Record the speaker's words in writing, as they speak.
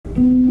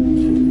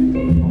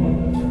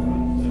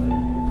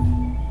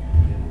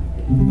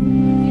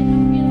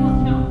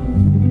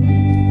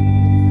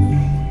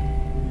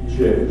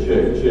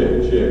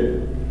Check.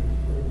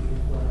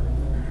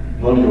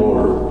 Money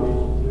order.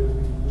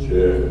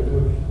 Check.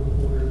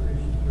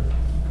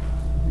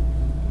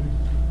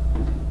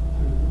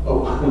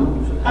 Oh,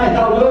 how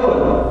y'all doing?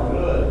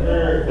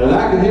 Good. And I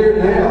can hear it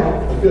now.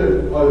 I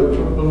could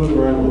move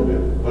around a little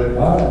bit.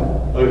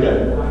 Okay.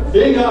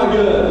 Ain't God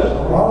good?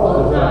 You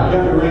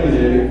got the ring,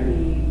 Eddie.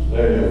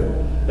 There you go.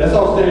 Let's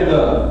all stand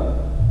up.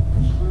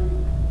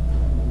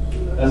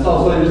 Let's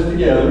all say this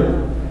together.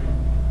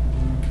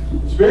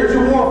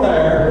 Spiritual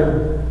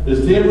warfare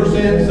is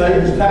 10%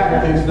 Satan's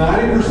tactics,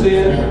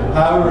 90%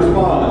 how we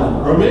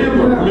respond.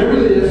 Remember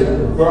this.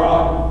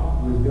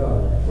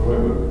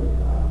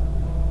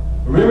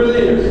 Remember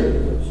this.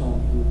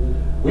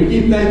 We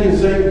keep thinking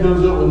Satan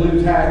comes up with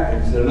new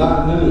tactics. They're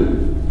not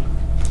new.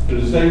 They're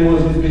the same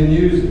ones he's been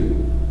using.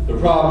 The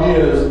problem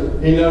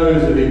is, he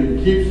knows that he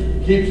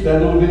keeps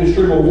that little bitty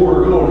stream of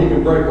water going, he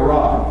can break a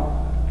rock.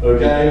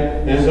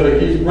 Okay? And so he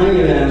keeps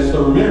bringing it in.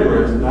 So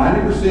remember, it's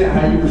 90%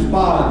 how you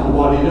respond to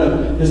what he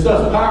does. This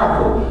stuff's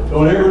powerful.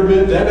 Don't ever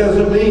admit that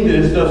doesn't mean that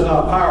this stuff's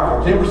not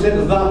powerful. 10%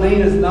 does not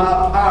mean it's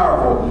not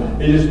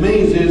powerful. It just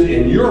means is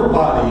in your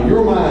body, in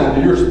your mind,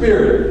 in your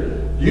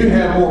spirit, you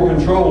have more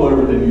control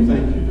over it than you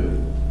think you do.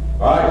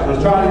 Alright, so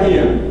let's try it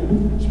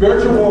again.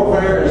 Spiritual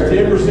warfare is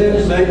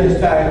 10% Satan's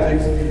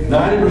tactics,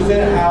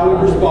 90% how we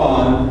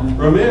respond.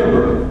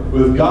 Remember,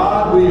 with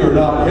God we are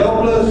not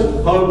helpless,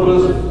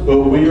 hopeless,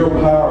 but we are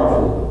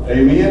powerful.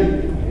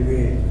 Amen?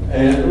 Amen.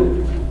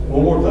 And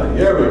one more thing.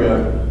 There we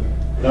go.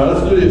 Now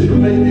let's do this.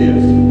 Repeat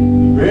this.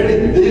 Ready?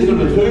 These are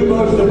the two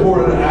most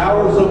important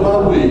hours of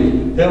my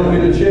week. Help me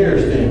to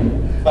cherish them.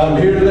 I'm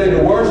here today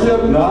to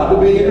worship, not to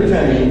be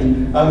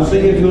entertained. I'm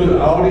singing to an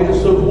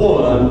audience of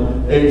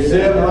one.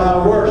 Accept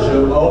my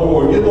worship. Oh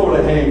Lord, give Lord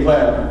a hand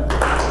clap.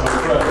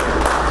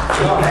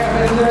 Y'all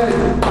happy today?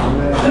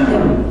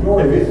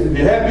 If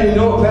you're happy, you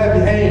know, clap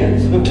your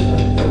hands.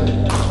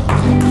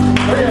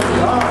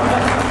 All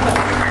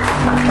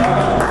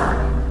right.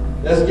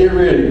 Let's get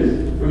ready.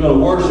 We're going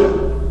to worship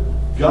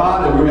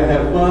God and we're going to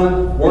have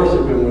fun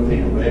worshiping with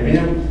Him.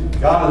 Amen.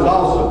 God is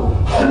awesome.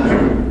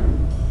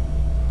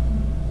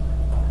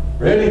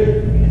 Ready?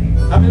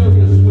 How many of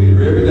you are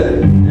sweeter every day?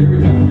 Every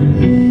time.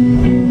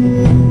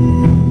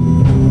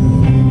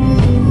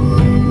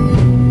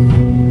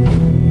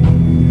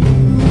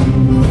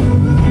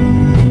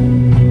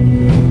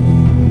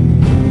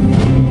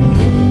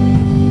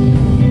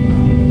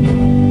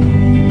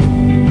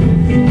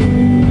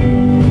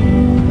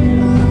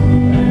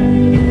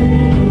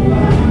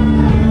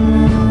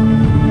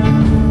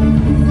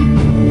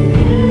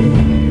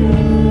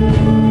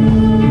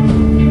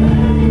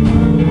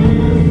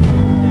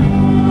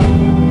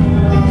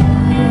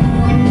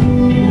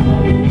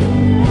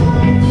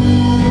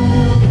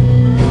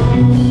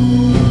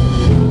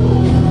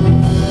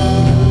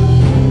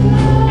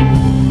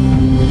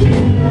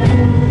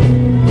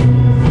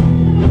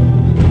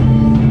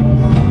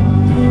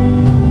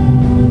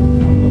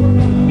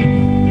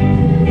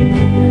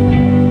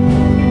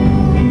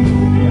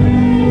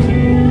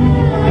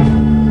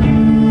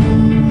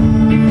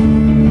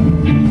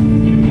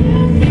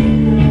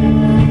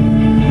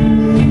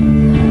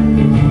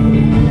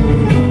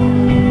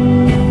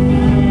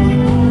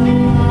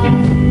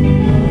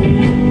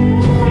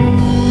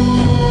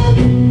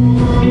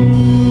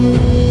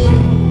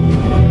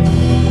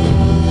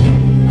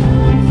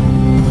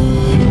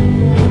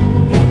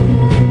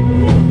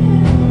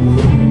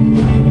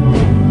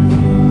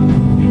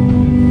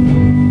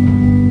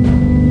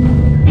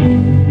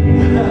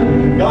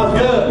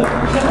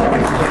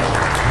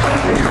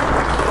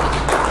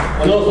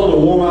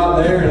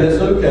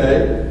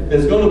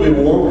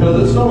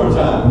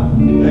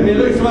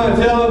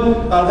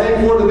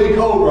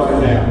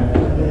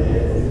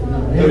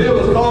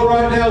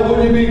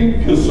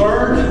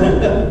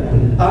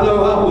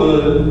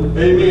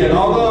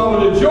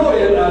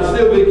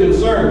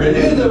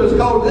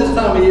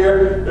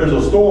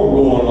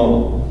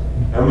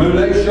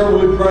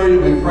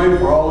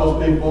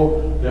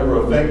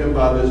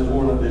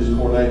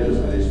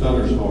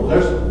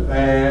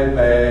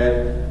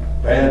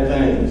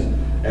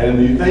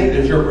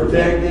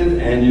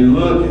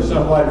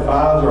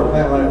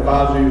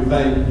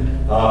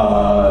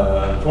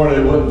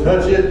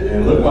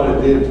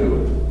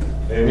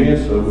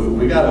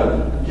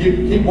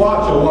 Keep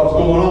watching what's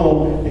going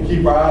on and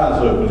keep our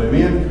eyes open.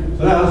 Amen?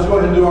 So now let's go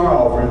ahead and do our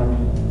offering.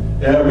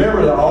 And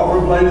remember, the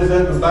offering plate is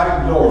at the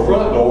back door,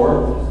 front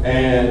door,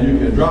 and you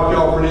can drop the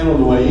offering in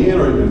on the way in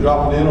or you can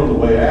drop it in on the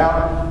way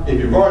out. If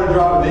you've already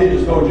dropped it in,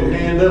 just hold your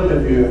hand up.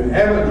 If you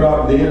haven't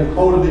dropped it in,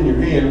 hold it in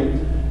your hand.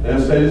 And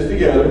let's say this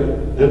together.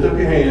 Lift up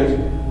your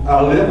hands.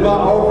 I lift my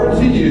offering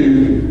to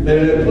you that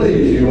it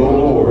please you, O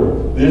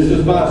Lord. This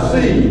is my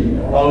seed.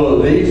 Although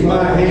it leaves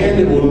my hand,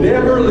 it will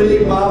never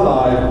leave my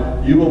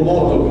life. You will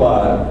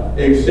multiply.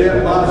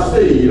 Accept my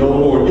seed, O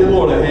Lord. Give the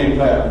Lord a hand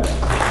clap.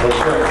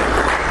 Okay.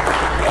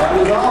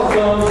 God is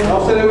awesome.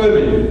 Y'all say that with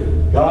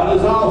me. God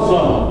is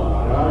awesome.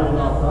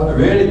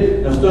 Ready?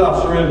 Let's do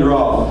our surrender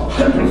all.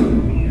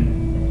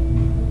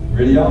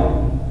 Ready,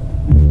 y'all?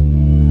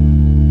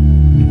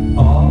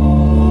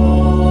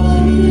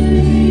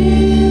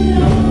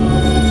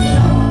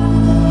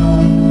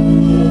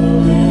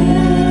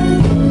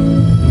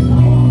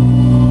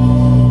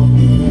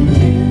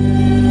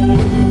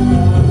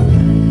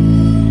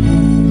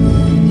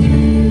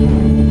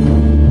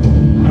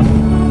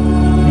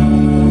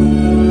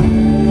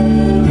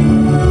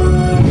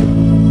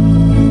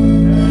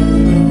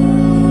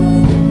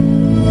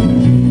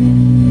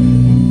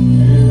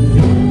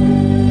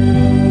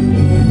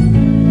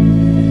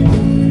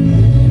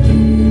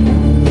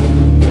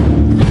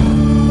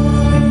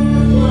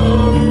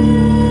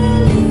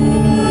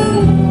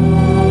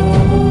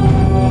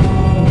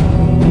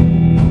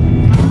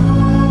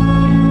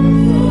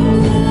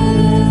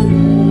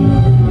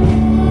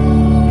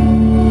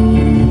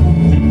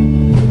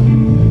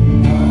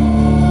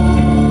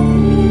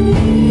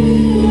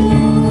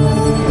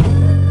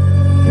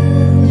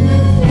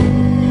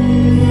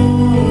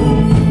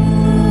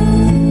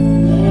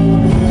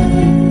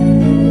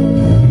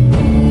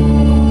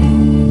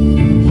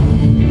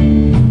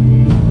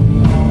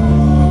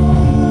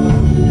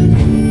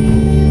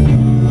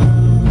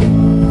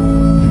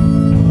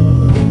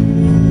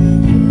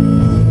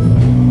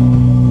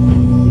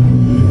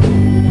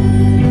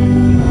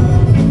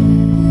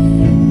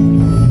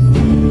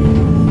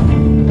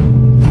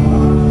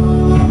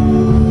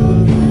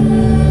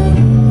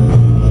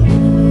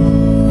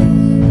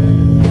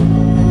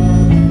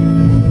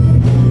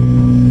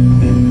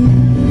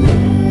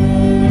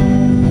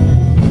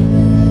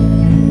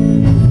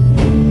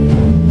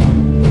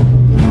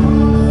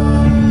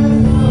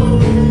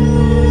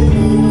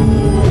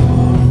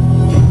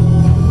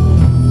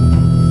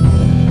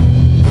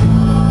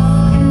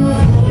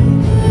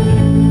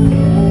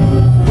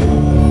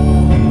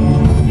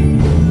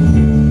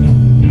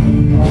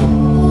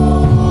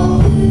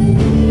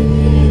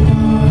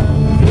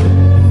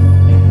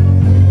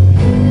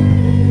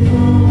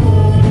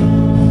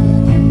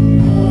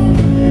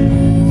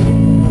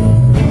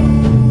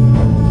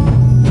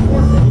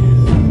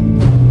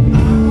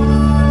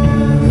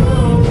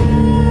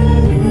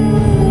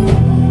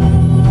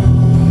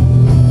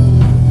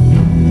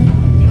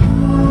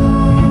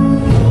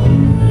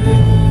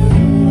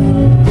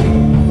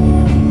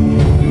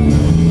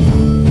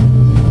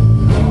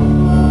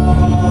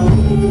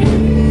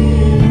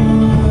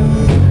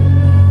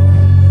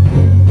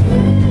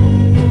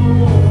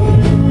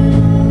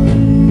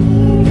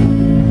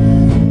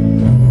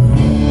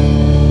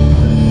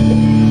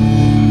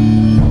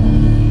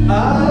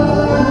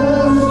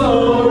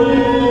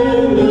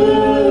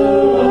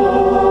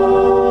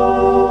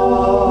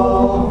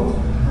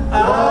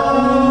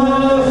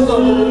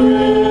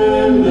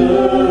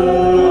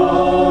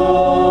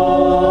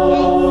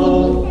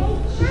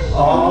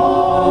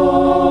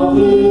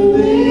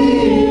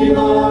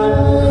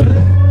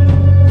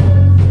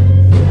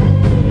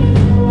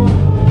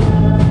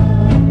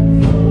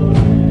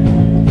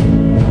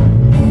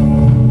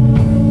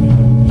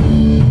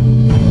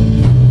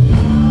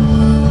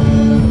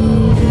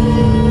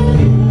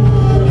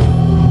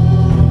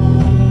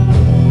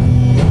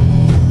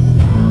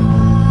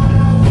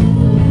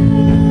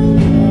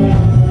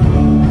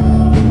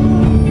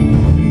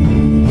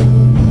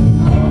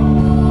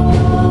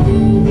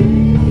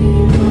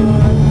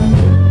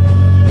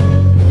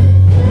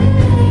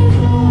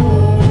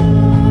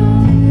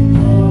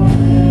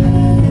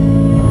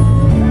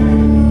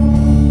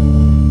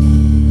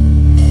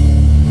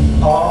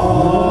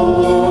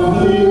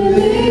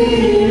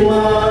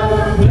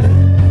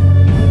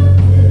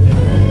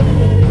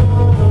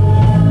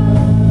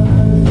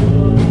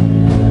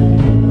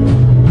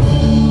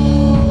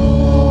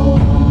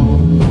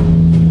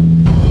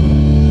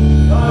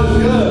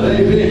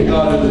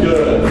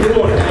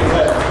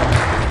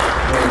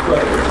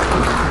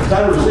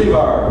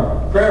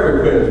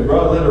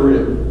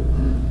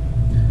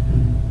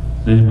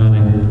 Anybody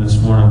this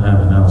morning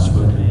have an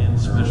outspoken in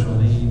special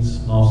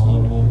needs, lost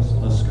loved ones?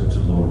 Let's go to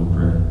the Lord in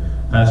prayer.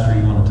 Pastor,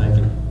 you want to take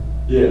it?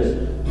 Yes.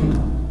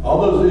 All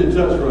those need a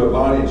touch for their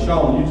body, and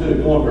Sean, you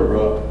too. Come on here,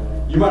 bro.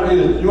 You might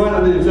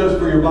not need a touch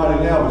for your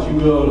body now, but you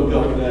will in a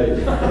couple of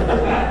days.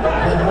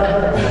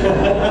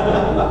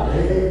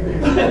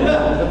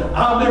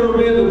 I've never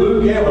been to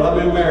boot camp, but I've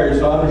been married,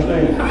 so I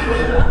understand.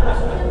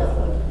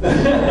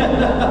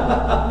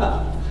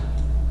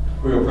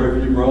 We're going to pray for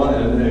you, bro.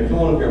 And come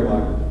on up here,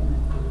 Michael.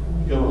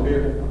 Come up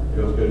here.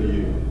 You want us to go to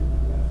you?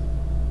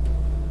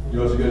 You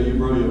want us to go to you,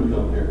 bro? You'll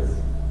come here.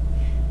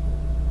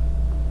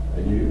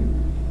 And you.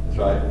 That's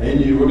right.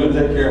 And you. We're going to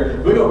take care.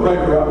 We're going to pray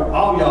for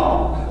all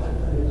y'all.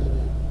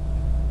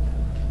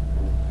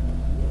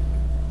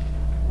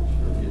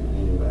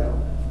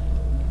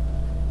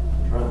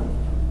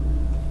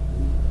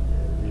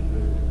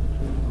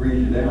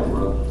 Breathe you down,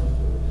 bro.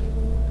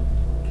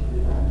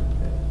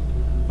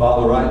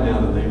 Father, right now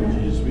in the name of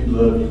Jesus, we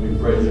love you, we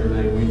praise your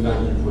name, we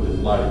thank you for this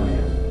mighty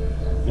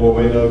man.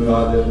 Lord, we know,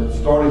 God, that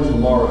starting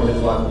tomorrow,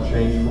 his life will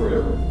change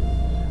forever.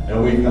 And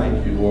we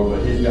thank you, Lord,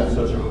 but he's got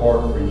such a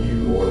heart for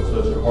you, Lord,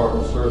 such a heart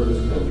to serve this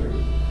country.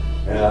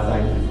 And I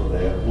thank you for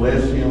that.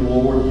 Bless him,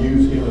 Lord.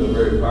 Use him in a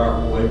very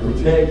powerful way.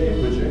 Protect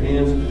him. Put your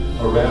hands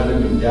around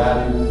him and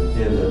guide him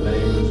in the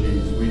name of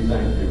Jesus. We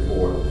thank you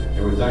for it.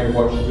 And we thank you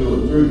for what you're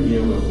doing through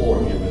him and for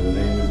him in the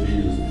name of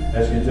Jesus.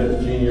 Ask you to touch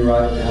Jeannie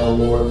right now,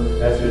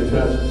 Lord. Ask you to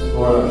touch,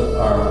 Lord,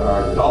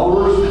 our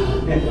daughters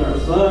and our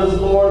sons,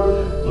 Lord.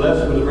 Bless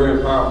them in a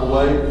very powerful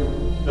way.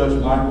 Touch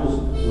Michael's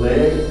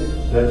leg.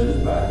 Touch his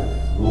back.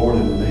 Lord,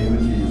 in the name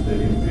of Jesus, let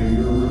him feel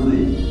your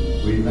relief.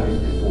 We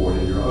thank you for it.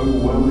 In your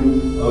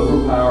overwhelming,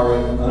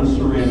 overpowering,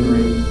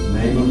 unsurrendering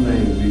name of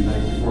names, we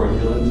thank you for a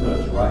healing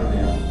touch right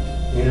now.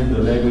 In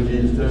the name of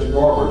Jesus, touch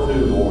Barbara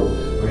too, Lord.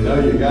 We know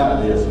you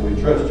got this, and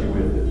we trust you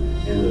with it.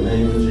 In the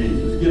name of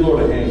Jesus. Give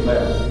Lord a hand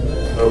clap.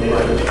 So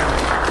praise.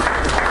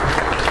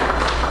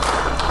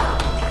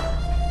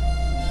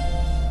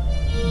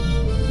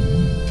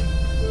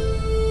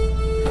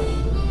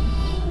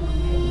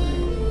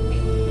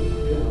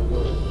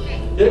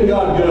 Isn't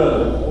God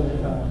good?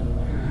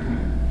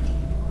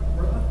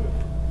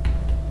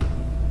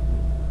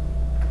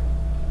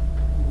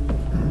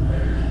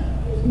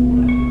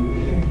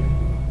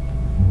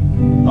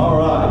 All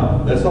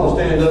right, let's all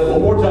stand up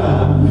one more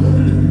time.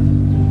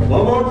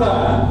 One more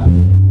time.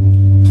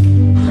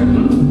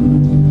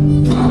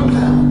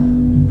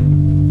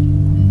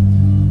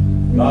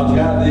 God's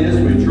got this.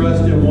 We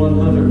trust him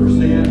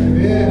 100%.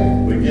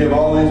 Amen. We give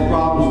all these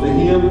problems to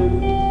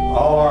him.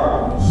 All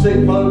our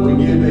sick folk we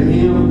give to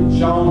him.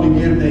 Sean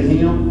we give to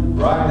him.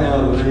 Right now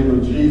in the name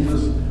of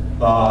Jesus.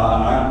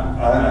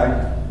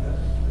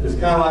 It's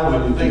kind of like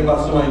when you think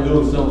about somebody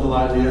doing something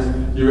like this,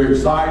 you're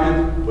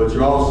excited, but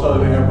you're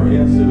also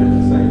apprehensive at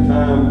the same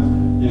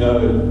time, you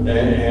know,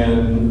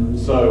 and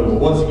so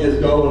once it gets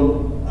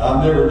going,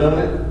 I've never done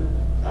it,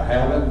 I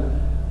haven't,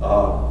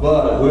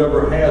 but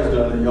whoever has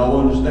done it, y'all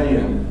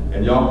understand,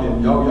 and y'all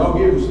give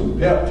them some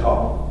pep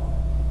talk,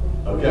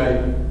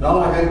 okay? Not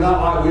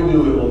like we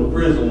do it on the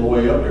prison on the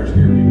way up there,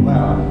 scare people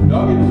out.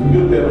 Y'all give them some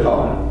good pep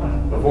talk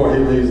before he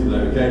leaves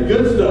today, okay?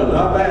 Good stuff,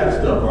 not bad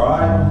stuff, all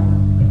right?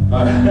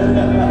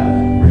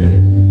 Ready?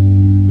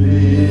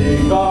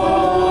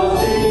 Because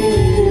he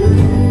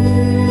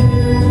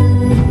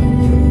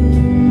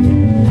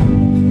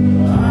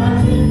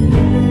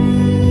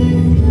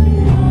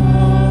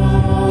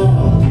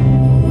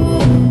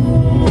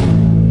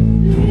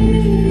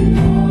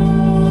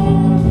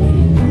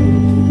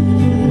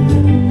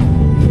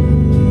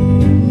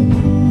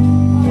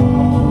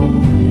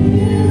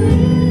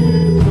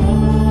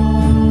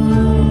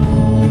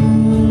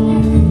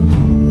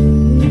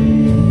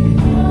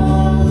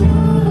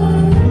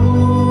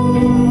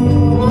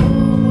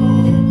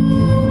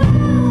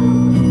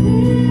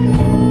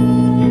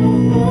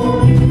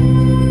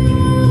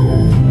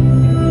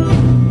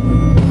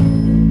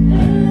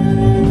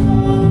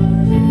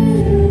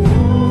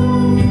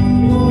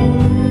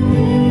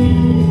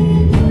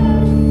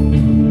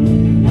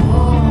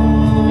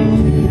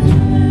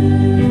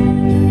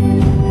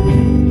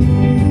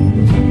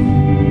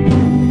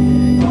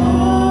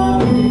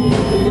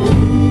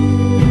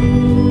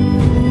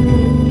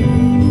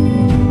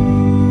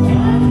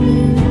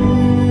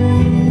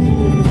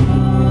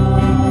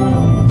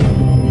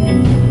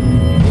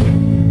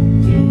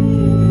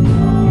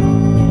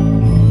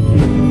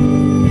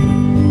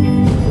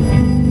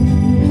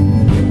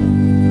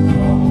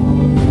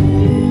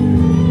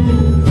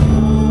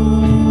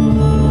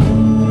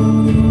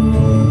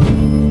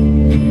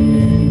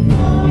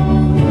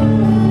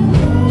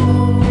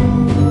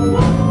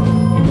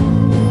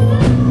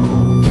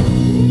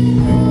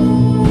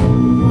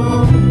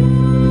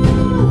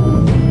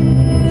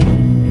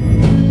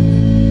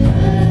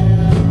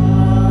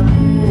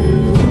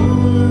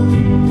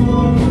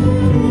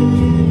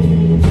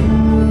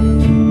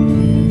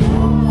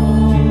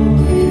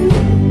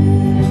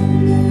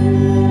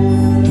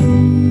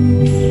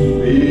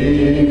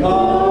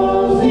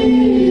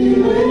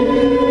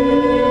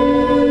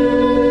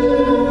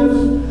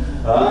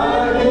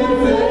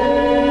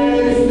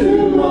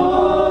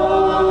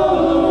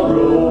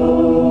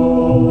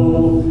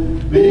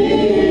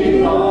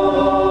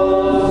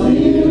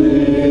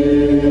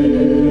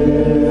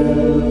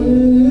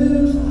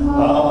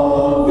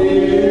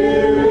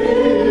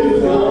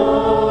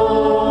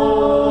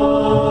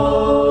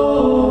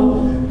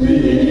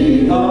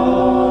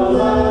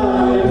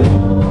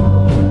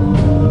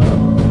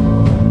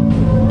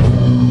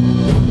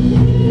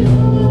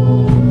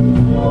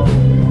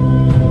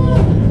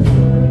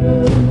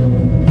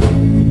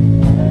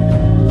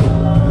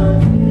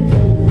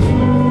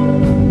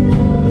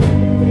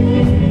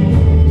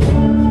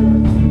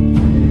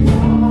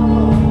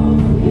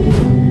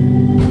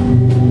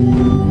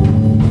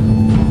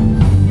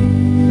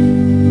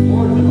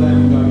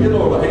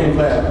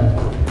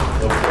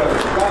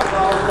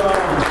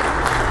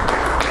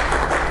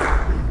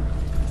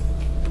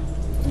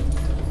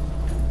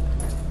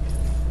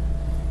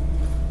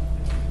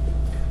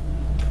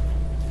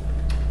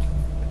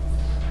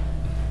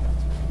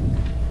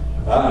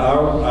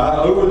I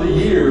over the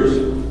years,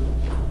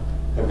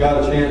 have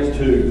got a chance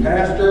to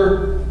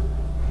pastor,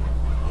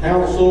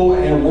 counsel,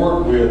 and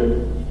work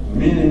with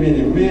many,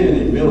 many,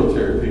 many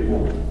military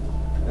people,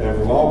 and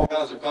from all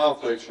kinds of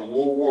conflicts, from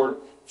World War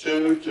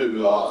II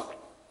to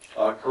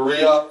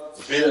Korea,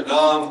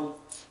 Vietnam,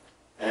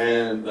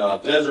 and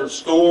Desert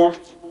Storm,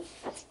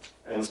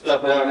 and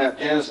stuff out in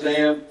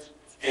Afghanistan.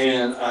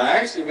 And I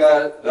actually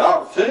got the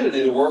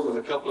opportunity to work with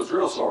a couple of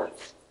drill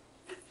sergeants.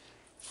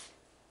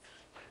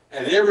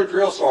 And every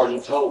drill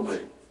sergeant told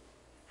me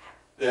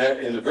that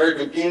in the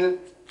very beginning,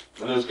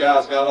 when those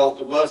guys got off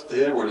the bus,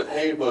 they were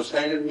the most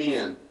hated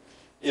men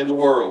in the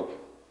world.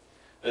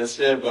 And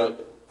said,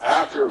 but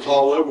after it was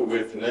all over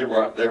with and they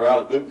were out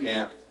of boot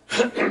camp,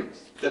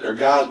 that their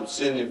guys would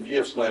send them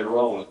gifts later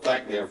on and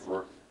thank them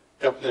for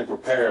helping them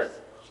prepare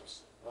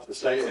to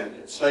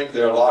save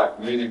their life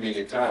many,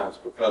 many times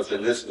because they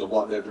listened to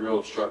what their drill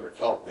instructor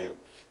taught them.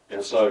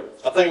 And so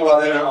I think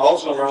about that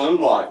also in our own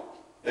life.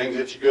 Things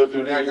that you go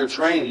through now, you're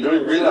trained. You don't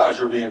even realize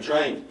you're being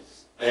trained.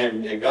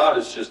 And God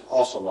is just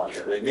awesome like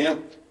that.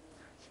 Amen?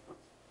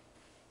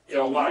 You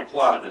know, I'm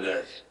quiet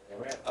today.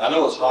 I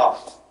know it's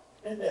hot.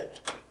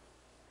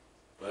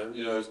 But,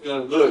 you know, it's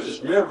going to look.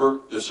 Just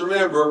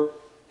remember,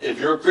 if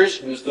you're a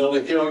Christian, it's the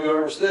only hell you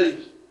ever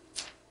see.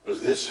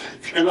 Because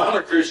if you're not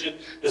a Christian,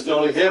 it's the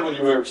only heaven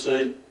you ever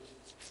see.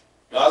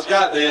 God's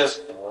got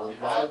this.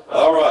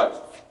 All right.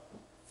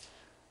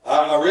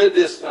 I read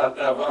this.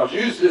 I've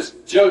used this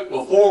joke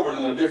before, but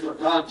in a different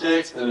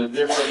context and a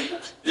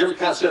different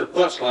kind of set of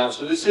punchlines.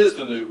 So this is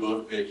the new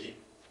book, Vicki.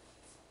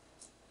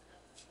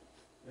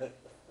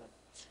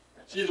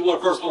 She's the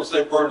first one to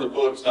say burn the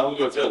book, so I'm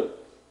going to tell her.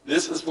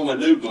 This is from a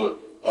new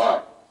book. All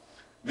right.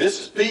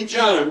 Mrs. P.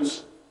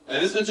 Jones,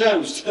 and it's a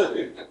Jones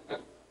too.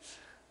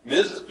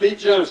 Mrs. P.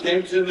 Jones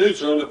came to the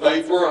newsroom to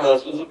pay for her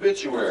husband's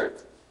obituary.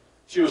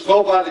 She was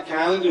told by the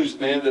kindly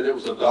newsman that it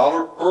was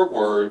 $1 per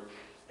word,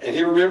 and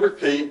he remembered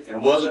Pete, and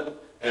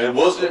it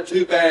wasn't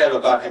too bad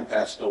about him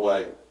passing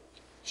away.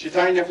 She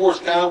thanked him for his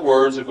kind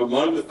words and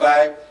bemoaned the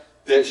fact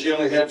that she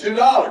only had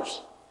 $2.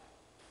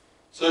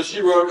 So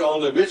she wrote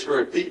on the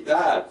obituary, Pete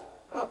died.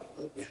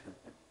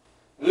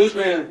 The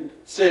newsman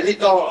said he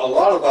thought a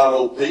lot about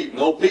old Pete, and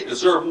old Pete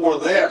deserved more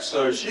than that,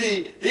 so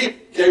he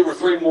gave her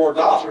 $3 more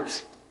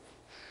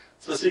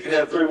so she could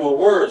have 3 more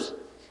words.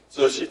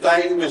 So she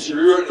thanked him, and she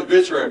rewrote the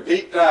obituary, and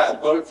Pete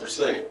died, vote for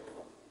sale.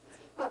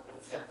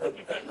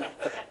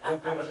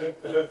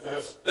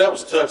 That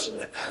was touching.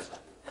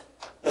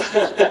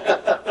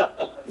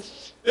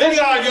 Any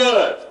God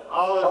good?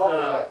 All the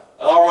time.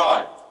 All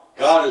right.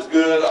 God is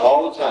good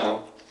all the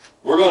time.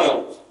 We're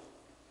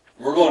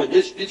going to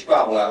get your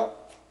Bible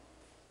out.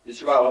 Get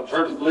your Bible out.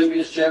 Turn to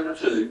Philippians chapter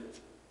 2.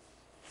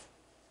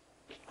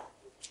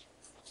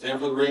 Stand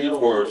for the reading of the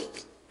word.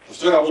 We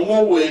still got one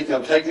more week.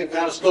 I'm taking it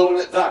kind of slow,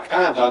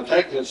 I'm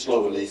taking it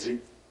slow and easy.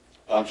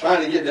 I'm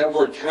trying to get that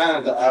word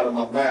kind of out of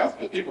my mouth,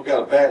 because people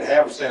got a bad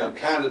habit of saying, I'm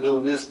kind of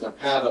doing this, and I'm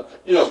kind of,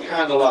 it's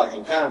kind of like,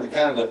 I'm kind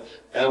of,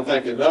 and I'm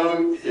thinking,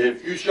 no,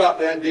 if you shot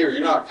that deer,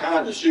 you're not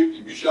kind of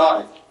shooting, you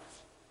shot him.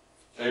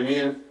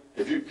 Amen?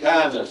 If you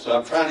kind of, so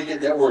I'm trying to get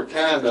that word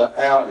kind of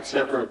out,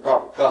 except for in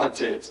proper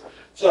context.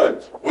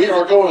 So, we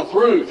are going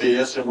through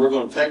this, and we're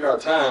going to take our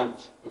time,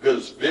 because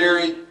it's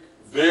very,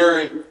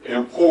 very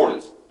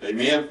important.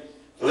 Amen?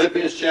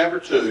 Philippians chapter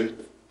 2.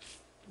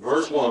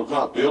 Verse 1,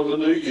 not build a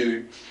new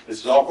you.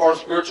 This is all part of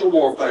spiritual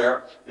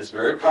warfare. It's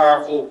very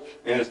powerful,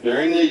 and it's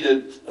very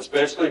needed,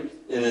 especially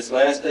in this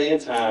last day and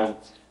time.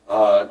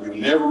 You'll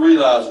never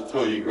realize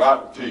until you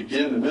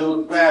get in the middle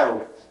of the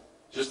battle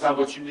just how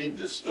much you need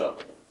this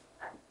stuff.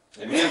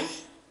 Amen?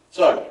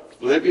 So,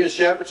 Philippians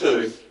chapter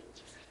 2.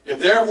 If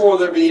therefore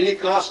there be any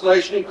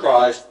consolation in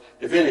Christ,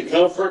 if any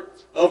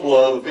comfort of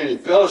love, if any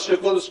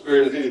fellowship of the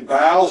Spirit, if any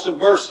bowels and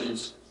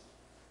mercies,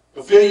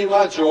 fulfill you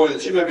my joy,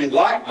 that you may be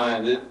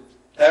like-minded,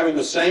 having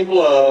the same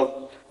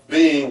love,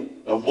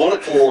 being of one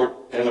accord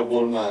and of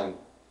one mind.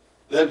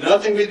 Let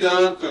nothing be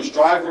done through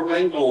strife or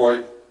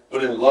vainglory,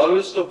 but in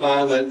lowliness of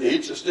mind let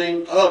each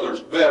esteem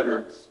others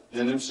better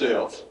than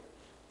themselves.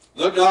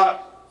 Look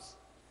not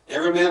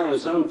every man on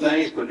his own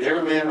things, but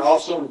every man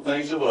also on the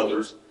things of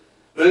others.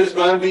 Let his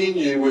mind be in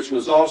you, which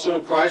was also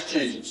in Christ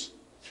Jesus,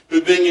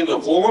 who being in the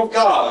form of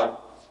God,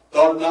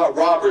 thought it not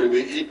robbery to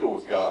be equal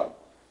with God,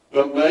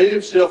 but made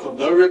himself of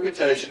no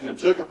reputation, and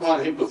took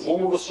upon him the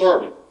form of a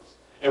servant,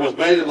 and was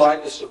made in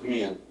likeness of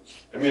men.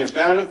 And being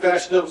found in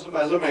fashion as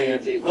a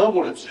man, he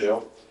humbled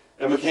himself,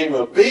 and became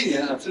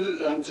obedient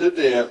unto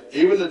death,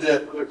 even the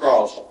death of the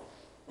cross.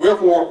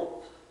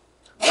 Wherefore,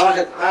 God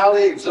hath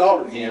highly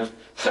exalted him,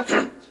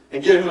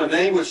 and given him a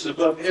name which is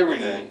above every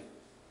name,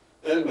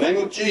 in the name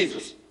of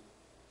Jesus.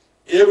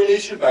 Every knee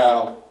should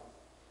bow,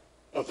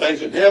 of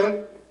things in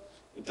heaven,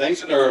 and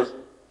things in earth,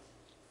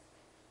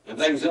 and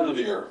things under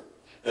the earth.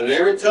 That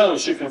every tongue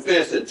should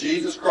confess that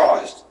Jesus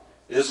Christ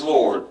is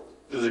Lord,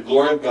 to the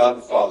glory of God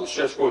the Father.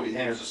 Stretch forth your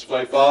hands this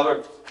way,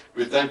 Father.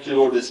 We thank you,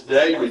 Lord, this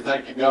day. We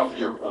thank you, God, for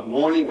your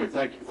anointing. We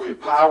thank you for your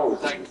power. We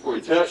thank you for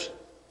your touch.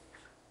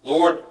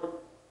 Lord,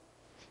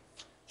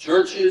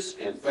 churches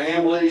and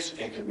families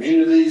and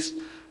communities,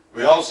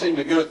 we all seem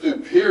to go through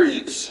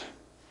periods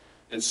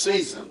and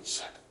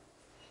seasons.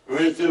 We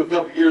went through a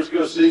couple of years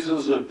ago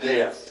seasons of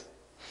death.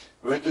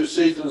 We went through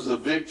seasons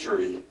of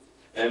victory.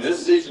 And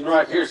this season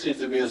right here seems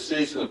to be a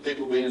season of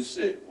people being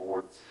sick,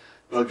 Lord.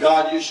 But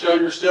God, you showed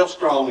yourself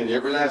strong in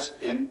every last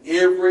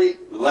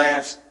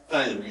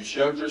thing. You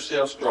showed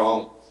yourself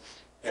strong.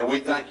 And we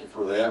thank you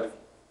for that.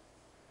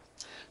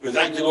 We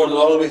thank you, Lord, that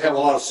although we have a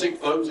lot of sick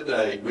folk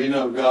today, we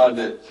know, God,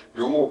 that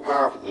you're more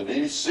powerful than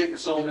any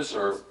sickness on this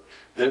earth.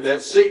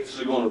 That sickness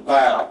is going to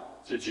bow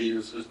to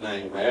Jesus'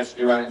 name. I ask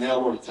you right now,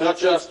 Lord, to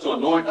touch us, to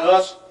anoint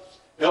us.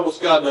 Help us,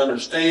 God, to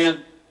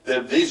understand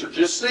that these are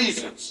just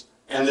seasons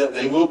and that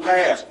they will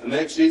pass. The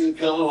next season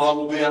coming along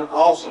will be an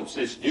awesome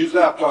season.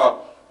 Usually after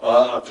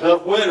a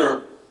tough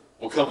winter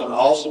will come an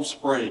awesome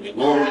spring. And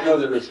Lord, we know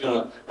that it's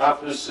going to,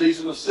 after this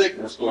season of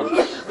sickness, Lord, it's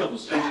going to come a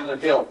season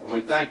of health. And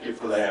we thank you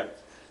for that.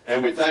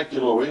 And we thank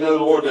you, Lord. We know,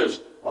 Lord,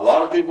 there's a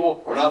lot of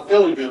people who are not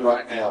feeling good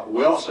right now.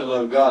 We also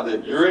know, God,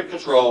 that you're in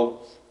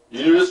control.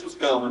 You knew this was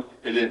coming.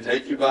 It didn't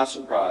take you by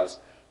surprise.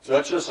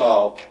 Touch us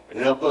all and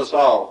help us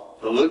all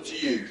to look to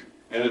you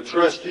and to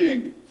trust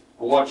you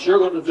for what you're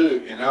going to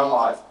do in our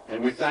life.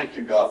 And we thank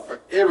you, God, for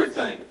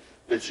everything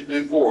that you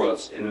do for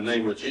us. In the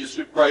name of Jesus,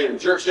 we pray. And the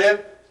church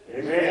said,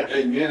 amen.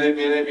 Amen,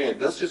 amen, amen.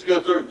 Let's just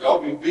go through. Y'all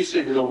be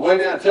seated. You're going to wait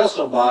down and tell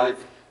somebody,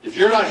 if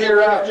you're not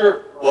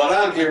hereafter what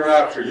I'm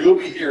hereafter, you'll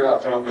be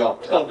hereafter. I'm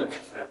going to tell them.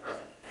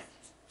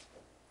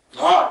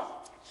 All right.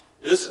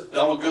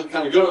 I'm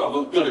going to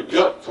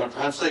go. I'm trying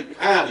to say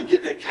kind of,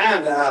 get that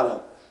kind of out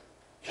of.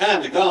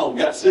 Kind of gone.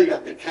 Got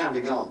that kind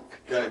of gone.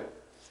 Okay.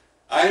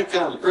 I am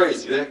kind of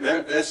crazy.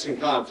 That's in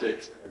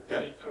context.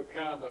 Okay.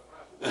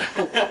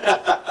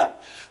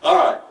 All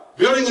right.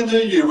 Building a new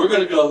year. We're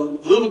going to go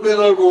a little bit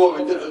over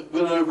what we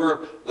went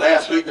over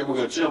last week, and we're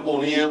going to jump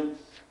on in.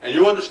 And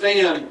you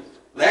understand,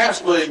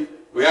 last week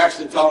we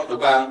actually talked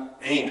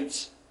about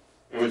ants.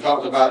 And we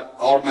talked about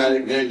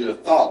automatic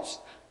negative thoughts.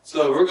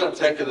 So we're going to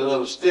take it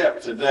another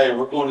step today.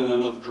 We're going in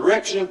another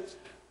direction.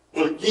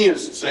 But again,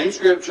 it's the same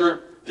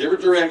scripture,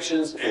 different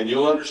directions, and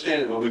you'll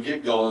understand it when we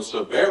get going.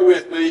 So bear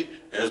with me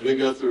as we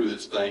go through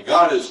this thing.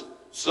 God is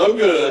so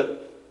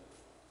good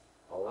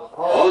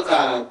all the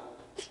time.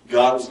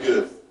 God is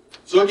good.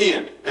 So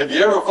again, have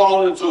you ever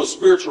fallen into a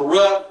spiritual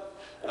rut?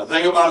 The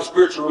thing about a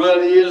spiritual rut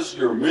is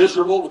you're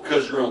miserable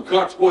because you're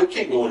uncomfortable. You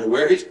can't go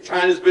anywhere. He's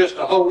trying his best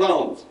to hold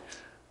on.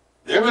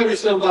 There may be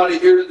somebody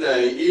here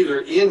today, either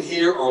in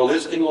here or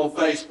listening on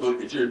Facebook,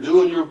 that you're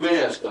doing your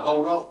best to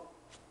hold on.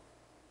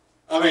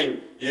 I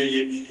mean,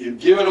 you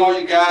give it all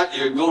you got,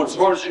 you're going as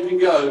hard as you can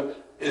go,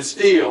 and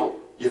still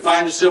you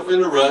find yourself in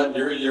the rut,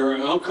 and you're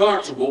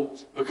uncomfortable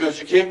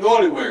because you can't go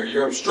anywhere.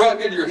 You're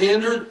obstructed, you're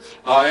hindered.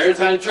 Every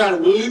time you're trying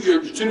to move,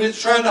 you're too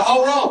busy trying to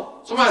hold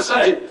on. Somebody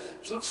say,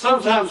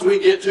 sometimes we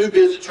get too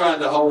busy trying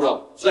to hold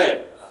on. Say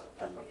it.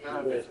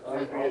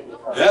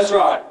 That's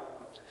right.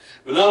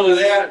 But not only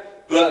that,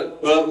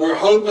 but we're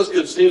hopeless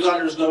because it seems like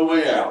there's no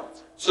way out.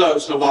 So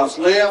what's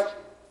left,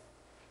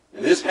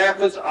 and this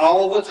happens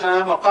all the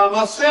time, I find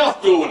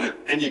myself doing it,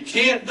 and you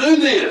can't do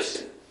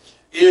this,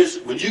 is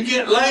when you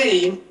get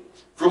lame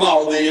from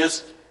all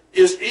this,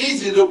 it's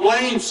easy to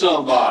blame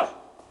somebody.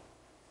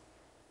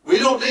 We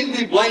don't need to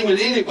be blaming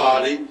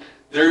anybody.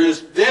 There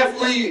is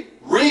definitely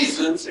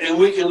reasons, and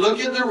we can look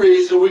at the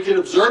reason, we can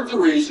observe the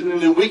reason,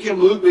 and then we can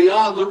move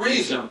beyond the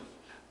reason.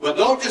 But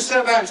don't just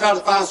sit back and try to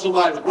find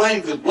somebody to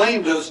blame, because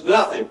blame does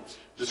nothing.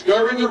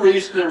 Discovering the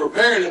reason and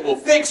repairing it will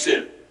fix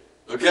it.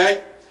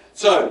 Okay?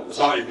 So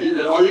all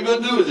you're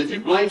going to do is, if you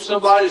blame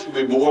somebody, it's going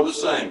to be more of the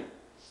same.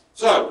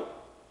 So,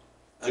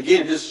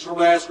 again, this is from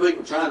last week.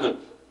 I'm trying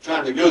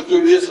to go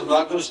through this. I'm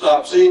not going to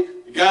stop. See,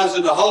 the guy's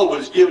in the hole, but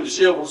he's giving the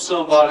shovel to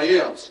somebody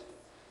else.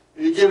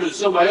 You're giving it to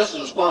somebody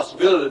else's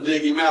responsibility to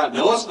dig him out.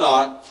 No, it's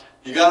not.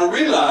 You got to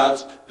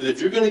realize that if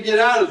you're going to get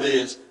out of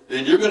this,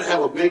 then you're going to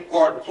have a big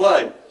part to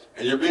play.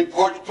 And your big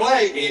part to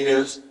play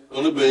is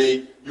going to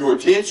be your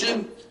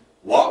attention,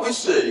 what we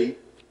see,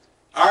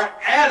 our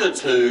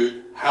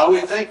attitude, how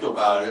we think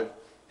about it,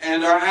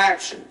 and our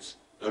actions,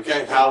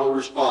 okay, how we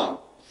respond.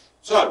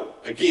 So,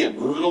 again,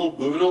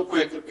 moving on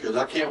quickly, because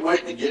I can't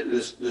wait to get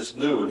this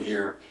new one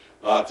here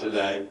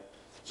today.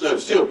 So,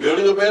 still,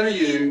 building a better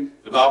you,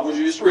 the Bible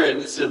you just read,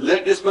 and it said,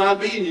 let this mind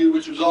be in you,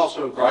 which was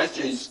also in Christ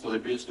Jesus,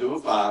 Philippians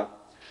 2:5.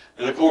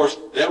 And, of course,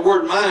 that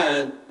word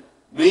mind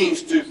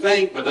means to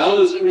think, but not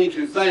only does it mean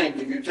to think,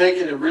 if you take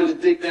it and really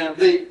dig down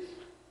deep,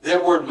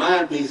 that word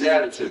mind means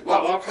attitude.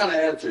 What kind of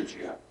attitude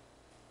you got?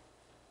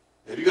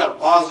 If you got a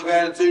positive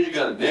attitude, you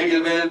got a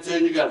negative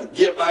attitude, you got a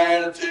get-by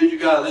attitude, you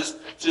got this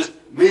just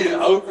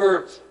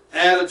mediocre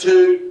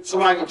attitude,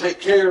 somebody can take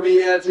care of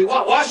me attitude.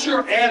 What's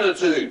your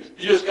attitude?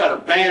 You just got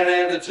a bad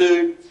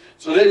attitude.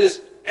 So let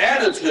this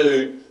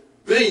attitude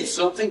be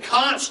something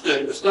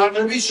constant. It's not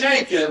going to be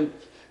shaken,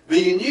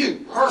 being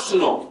you,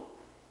 personal.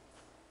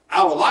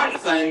 I would like to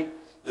think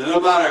that no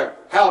matter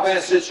how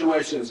bad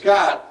situation's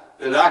got,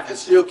 that I can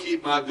still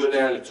keep my good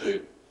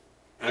attitude.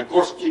 And of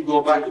course, I keep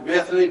going back to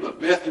Bethany, but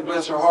Bethany,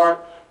 bless her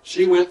heart,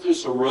 she went through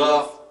some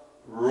rough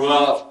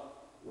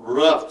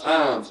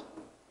times.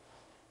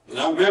 And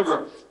I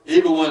remember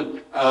even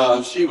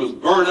when she was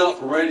burned up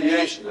from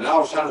radiation, and I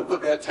was trying to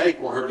put that tape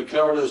on her to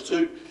cover those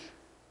two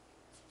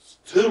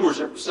tumors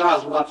the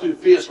size of my 2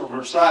 fists from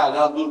her side, and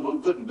I was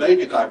putting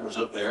baby diapers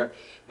up there.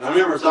 And I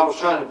remember as I was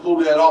trying to pull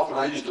that off, and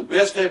I used the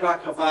best tape I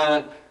could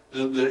find,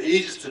 the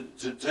easiest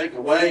to take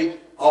away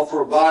off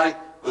her body,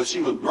 but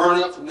she was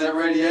burned up from that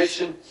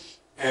radiation.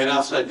 And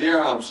I said,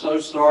 dear, I'm so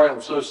sorry,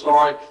 I'm so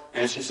sorry.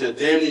 And she said,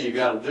 Daddy, you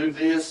got to do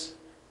this.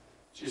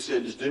 She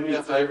said, just do me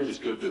a favor,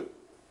 just go do it.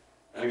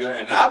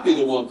 And I'd be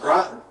the one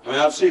crying. I mean,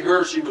 I'd see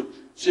her,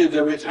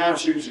 there'd be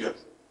times she would go,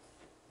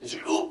 and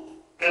she'd go, oh.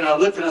 And I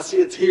look and I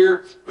see a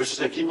tear, but she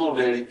said, keep on,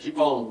 Daddy, keep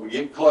on, we're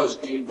getting close,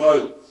 getting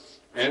close.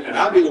 And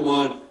I'd be the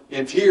one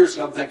in tears,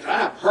 and I'm thinking,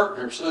 I'm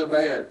hurting her so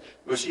bad.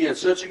 But she had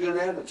such a good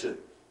attitude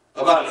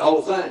about the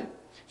whole thing.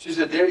 She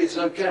said, Daddy, it's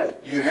okay.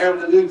 You have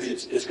to do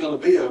this. It's going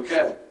to be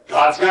okay.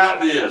 God's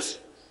got this.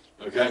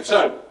 Okay,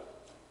 so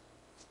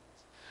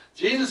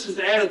Jesus'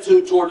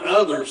 attitude toward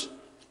others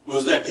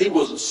was that he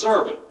was a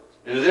servant.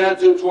 And his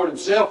attitude toward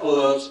himself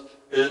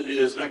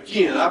is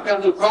again, I've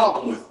got no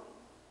problem with it.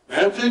 My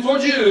attitude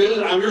toward you is,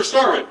 I'm your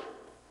servant.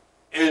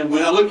 And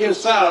when I look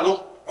inside, I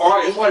don't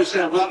argue. That's why he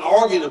said, I'm not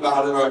arguing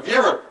about it. Or if you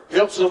ever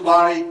help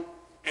somebody,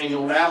 and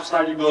on the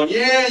outside you're going,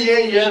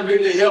 yeah, I'm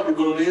ready to help you,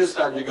 but on the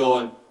inside you're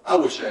going, I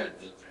wish I had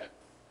done that.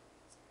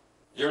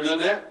 You ever done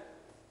that?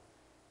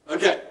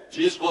 Okay,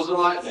 Jesus wasn't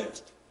like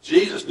that.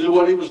 Jesus knew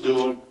what he was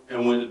doing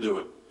and when to do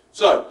it.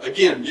 So,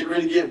 again, get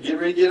ready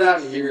to get out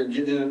of here and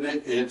get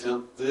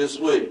into this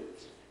week.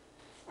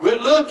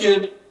 Quit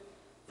looking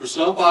for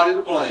somebody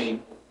to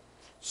blame,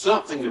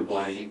 something to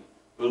blame,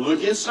 but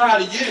look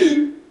inside of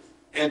you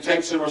and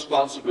take some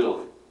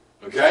responsibility.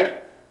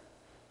 Okay?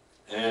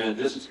 And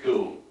this is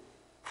cool.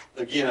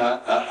 Again,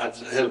 I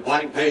had a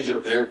blank page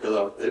up there because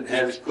I didn't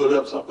have this put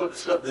up, so I put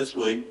this up this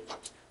week.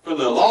 From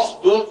the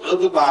lost book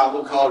of the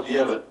Bible called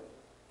Yevit.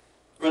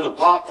 From the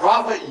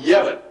prophet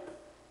Yevit.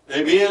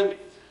 Amen?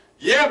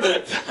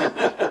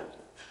 Yevit.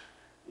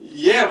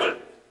 Yevit.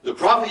 The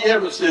prophet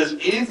Yevit says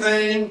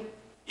anything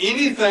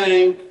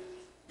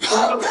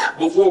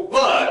before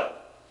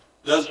but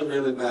doesn't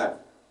really matter.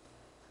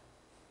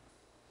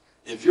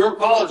 If you're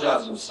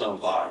apologizing to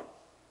somebody,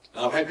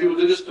 and I've had people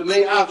do this to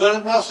me, I've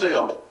done it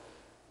myself,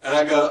 and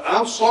I go,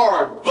 I'm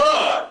sorry,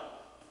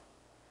 but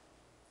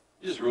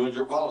you just ruined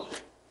your apology.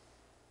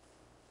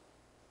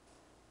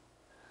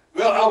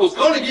 Well, I was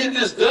going to get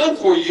this done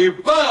for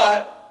you,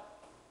 but,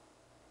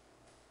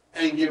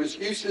 and give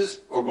excuses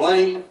or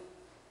blame.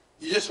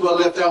 You just well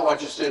left out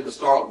what you said to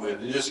start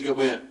with, and just go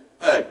in,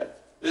 hey,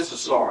 this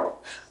is sorry.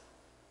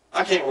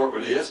 I can't work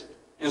with this.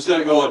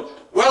 Instead of going,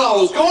 well,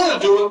 I was going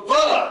to do it,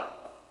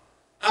 but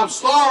I'm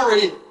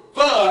sorry,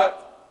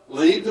 but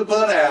leave the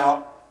but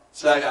out,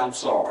 say I'm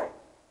sorry.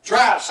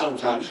 Try it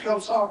sometime, just go,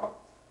 I'm sorry.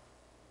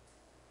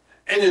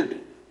 And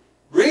then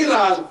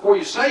realize before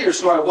you say you're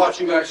sorry what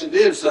you actually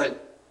did, say,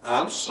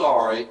 I'm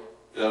sorry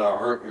that I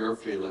hurt your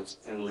feelings,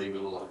 and leave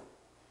it alone.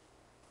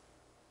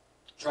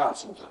 Try it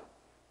sometime.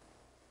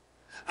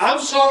 I'm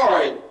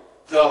sorry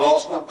that I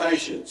lost my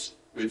patience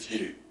with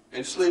you,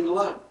 and just leave it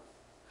alone.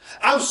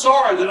 I'm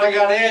sorry that I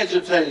got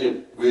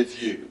agitated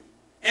with you,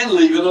 and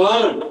leave it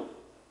alone.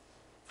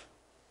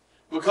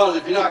 Because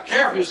if you're not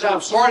careful, you say, I'm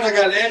sorry that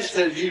I got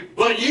agitated with you,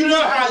 but you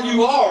know how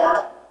you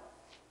are.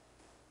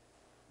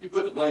 You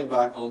put the blame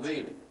back on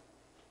them.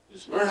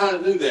 Just learn how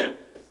to do that.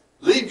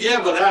 Leave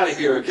Yevit out of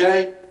here,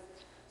 okay?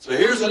 So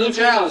here's a new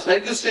challenge.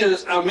 Take this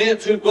sentence, I meant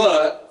to,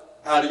 but,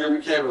 out of your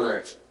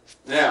vocabulary.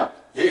 Now,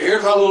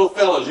 here's our little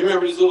fellows. You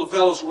remember these little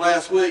fellows from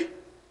last week?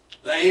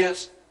 The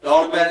ants, the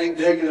automatic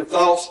negative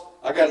thoughts.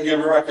 I got to get them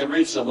where I can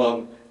read some of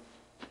them.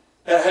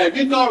 Have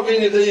you thought of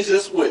any of these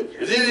this week?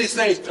 Has any of these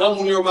things come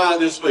on your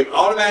mind this week?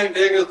 Automatic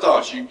negative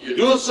thoughts. You're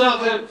doing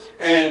something,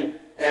 and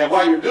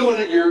while you're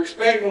doing it, you're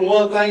expecting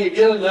one thing, you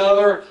get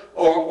another,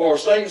 or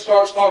Satan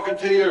starts talking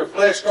to you, or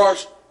flesh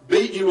starts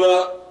beating you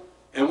up,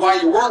 and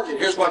while you're working,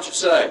 here's what you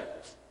say.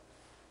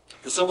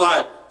 Because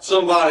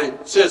somebody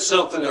said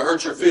something that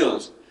hurt your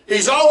feelings.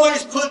 He's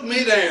always putting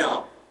me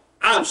down.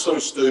 I'm so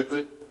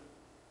stupid.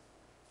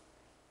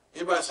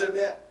 Anybody said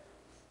that?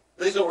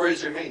 Please don't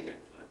raise your hand.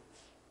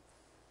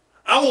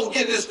 I won't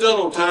get this done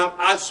on time.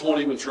 I just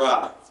won't even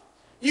try.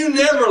 You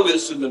never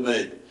listen to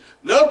me.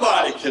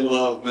 Nobody can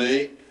love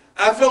me.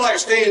 I feel like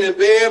staying in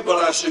bed,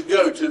 but I should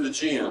go to the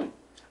gym.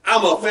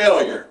 I'm a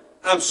failure.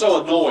 I'm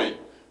so annoying.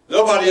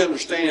 Nobody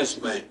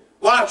understands me.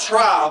 Why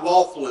try? I'm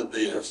awful at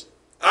this.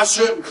 I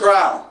shouldn't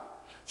cry.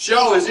 She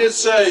always did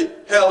say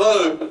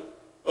hello.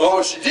 Oh,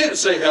 if she didn't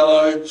say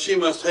hello, she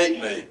must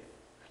hate me.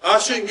 I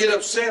shouldn't get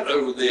upset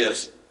over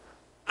this.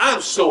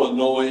 I'm so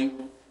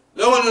annoying.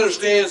 No one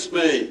understands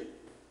me.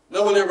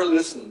 No one ever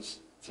listens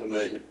to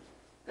me.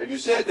 Have you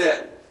said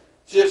that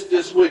just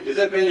this week? Has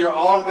that been your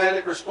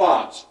automatic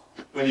response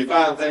when you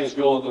find things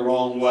going the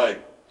wrong way?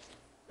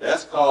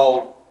 That's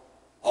called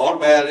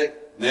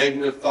automatic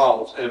negative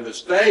thoughts. And if it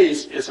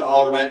stays, it's an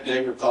automatic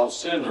negative thought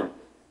syndrome.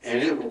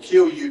 And it will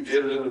kill you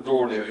dead in the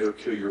doornail. It will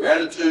kill your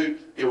attitude.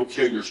 It will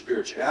kill your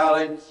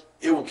spirituality.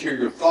 It will kill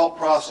your thought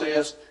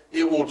process.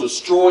 It will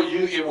destroy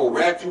you. It will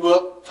wrap you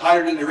up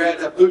tighter than you wrap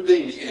that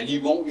Houdini, and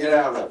you won't get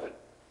out of it.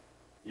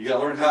 You got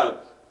to learn how to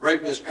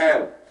break this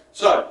pattern.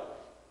 So,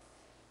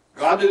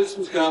 God knew this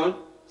was coming.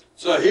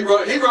 So he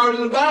wrote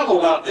in the Bible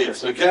about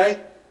this, okay?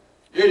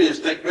 Here it is.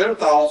 Think better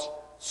thoughts.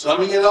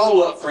 Summing it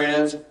all up,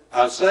 friends,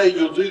 I say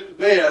you'll do the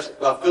best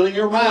by filling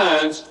your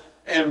minds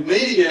and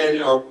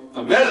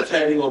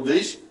meditating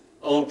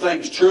on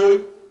things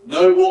true,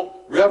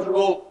 noble,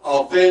 reputable,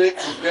 authentic,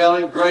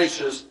 compelling,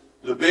 gracious,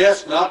 the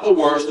best, not the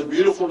worst, the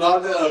beautiful,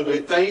 not the ugly,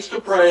 things to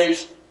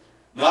praise,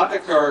 not to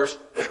curse.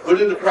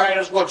 Put into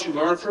practice what you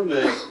learned from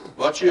me,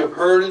 what you have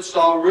heard and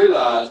saw and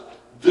realized.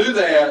 Do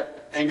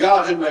that, and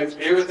God, who makes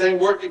everything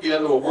work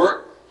together, will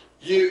work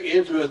you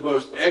into his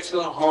most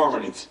excellent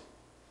harmonies.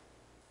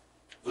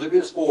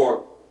 Philippians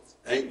 4,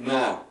 8 and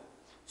 9.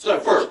 So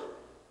first,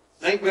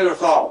 think better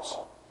thoughts.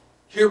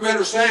 Hear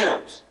better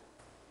sounds.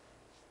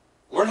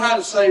 Learn how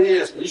to say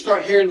this. When you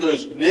start hearing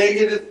those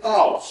negative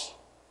thoughts,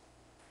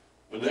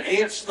 when the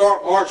ants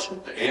start marching,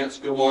 the ants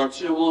go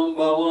marching one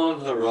by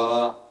one,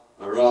 hurrah,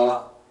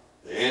 hurrah.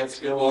 The ants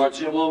go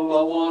marching one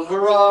by one,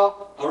 hurrah,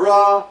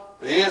 hurrah.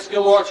 The ants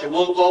go marching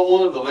one by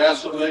one. The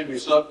last one made me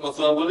suck my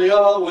thumb, but they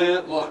all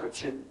went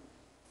marching.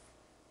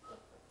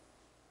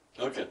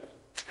 Okay.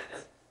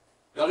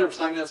 Y'all ever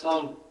sang that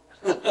song?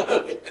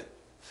 That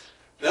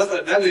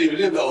didn't even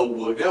in the old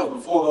book. That was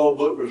before the old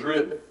book was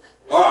written.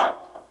 All right.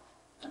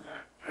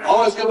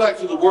 Always go back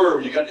to the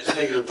Word. You got these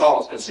negative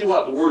thoughts and see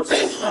what the Word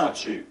says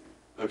about you.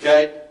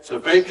 Okay? So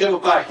faith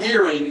comes by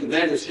hearing, and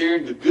that is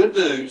hearing the good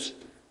news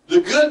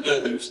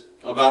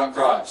about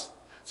Christ.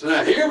 So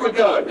now here we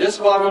go. This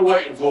is what I've been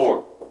waiting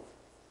for.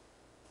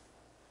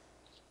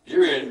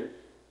 You ready?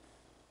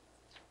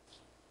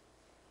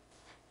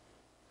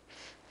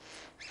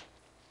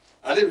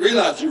 I didn't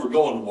realize you were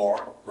going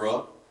tomorrow,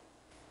 bro.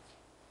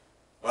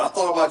 But I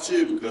thought about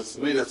you because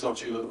to me that's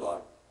what you look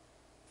like.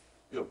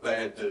 You're a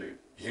bad dude.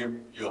 You hear me?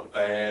 You're a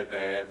bad,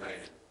 bad man.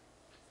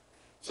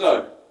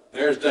 So,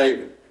 there's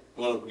David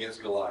going up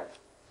against Goliath.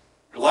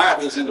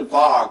 Goliath is in the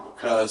fog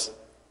because,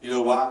 you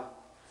know why?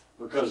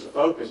 Because the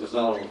focus is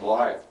not on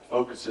Goliath. The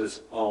focus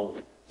is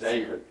on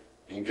David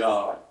and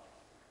God.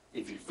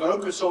 If you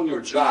focus on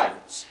your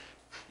giants,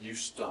 you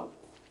stumble.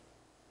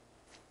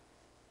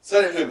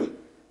 Say that to me.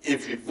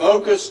 If you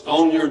focus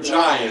on your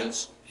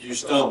giants, you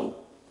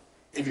stumble.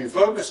 If you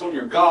focus on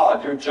your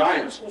God, your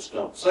giants will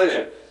stumble. Say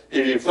that.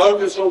 If you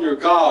focus on your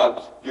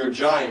God, your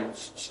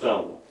giants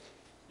stumble.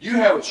 You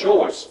have a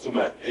choice to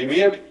make.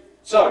 Amen?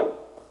 So,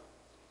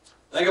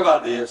 think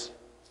about this.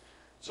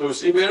 So we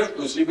see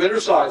better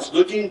sights,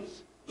 looking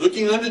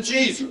unto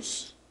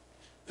Jesus,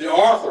 the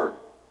author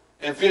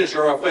and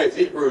finisher of our faith,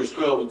 Hebrews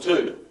 12 and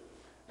 2.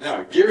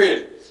 Now, get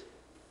ready.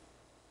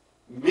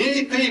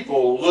 Many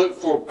people look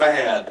for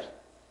bad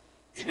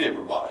in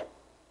everybody.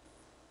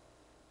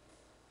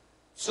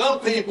 Some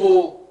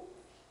people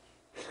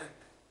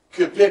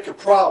could pick a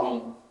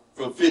problem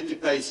from 50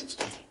 paces.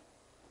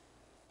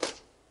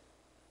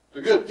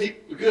 They're good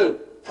people, they're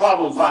good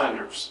problem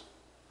finders.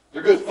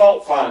 They're good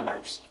fault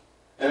finders.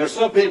 And there's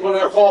some people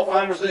that are fault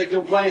finders that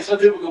complain. Some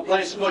people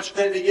complain so much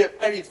that they get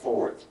paid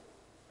for it.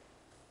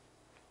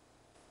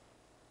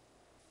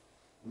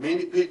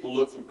 Many people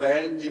look for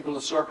bad in people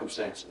and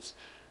circumstances,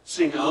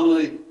 seeing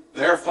only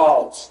their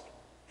faults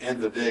and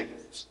the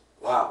negatives.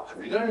 Wow.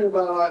 Have you done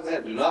anybody like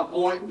that? Do not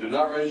point and do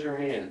not raise your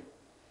hand.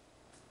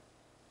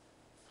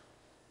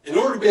 In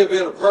order to be a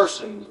better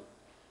person,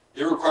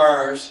 it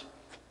requires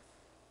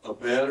a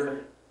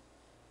better,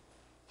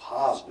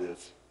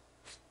 positive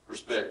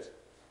perspective.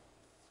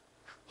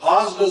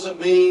 Positive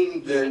doesn't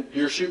mean that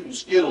you're shooting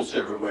Skittles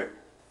everywhere.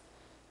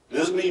 It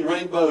doesn't mean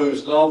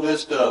rainbows and all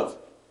this stuff.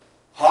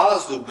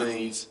 Positive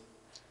means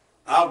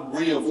I'm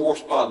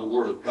reinforced by the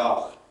Word of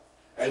God.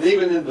 And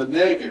even in the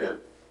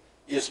negative,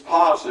 it's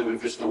positive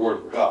if it's the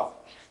Word of God.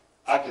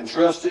 I can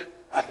trust it,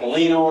 I can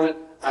lean on it,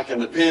 I can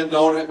depend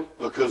on it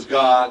because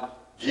God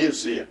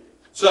gives it.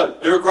 So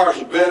it requires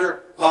a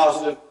better,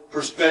 positive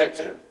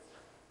perspective.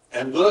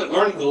 And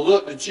learning to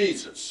look to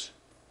Jesus.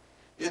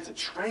 You have to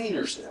train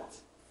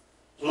yourself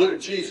to look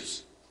at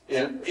Jesus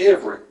in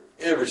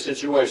every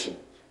situation.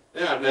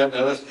 Now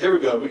here we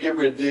go. We get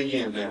ready to dig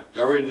in now.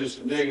 Y'all ready to do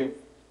some digging?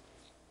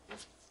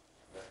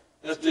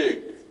 Let's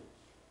dig.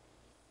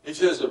 He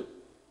says to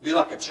be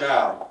like a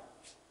child.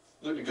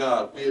 Look to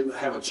God.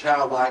 Have a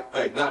childlike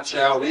faith. Not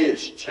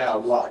childish,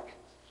 childlike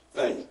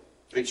faith.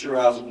 Fix your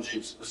eyes on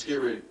Jesus. Let's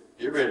get ready.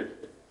 Get ready.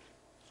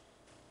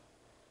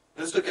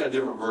 Let's look at a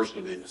different version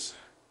of this.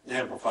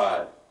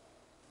 Amplified.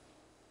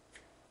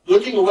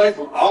 Looking away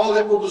from all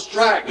that will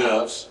distract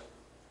us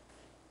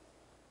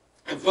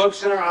and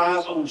focusing our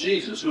eyes on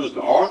Jesus, who is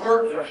the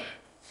author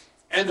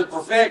and the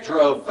perfecter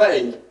of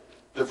faith,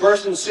 the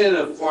first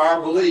incentive for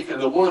our belief,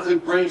 and the one who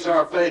brings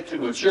our faith to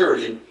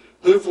maturity,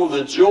 who for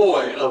the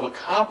joy of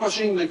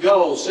accomplishing the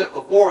goal set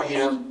before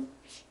him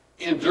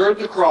endured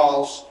the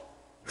cross,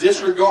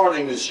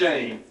 disregarding the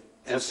shame,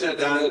 and sat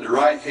down at the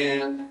right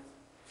hand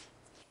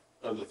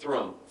of the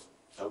throne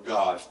of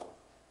God.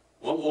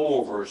 One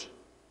more verse.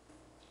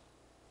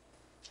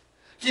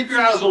 Keep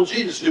your eyes on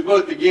Jesus, who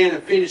both began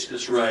and finished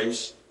this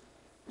race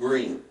we're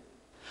in.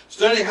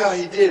 Study how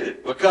he did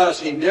it, because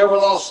he never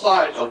lost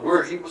sight of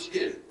where he was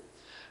headed.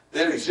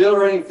 That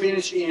exhilarating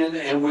finish in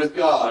and with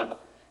God,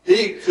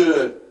 he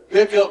could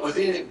put up with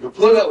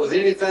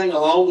anything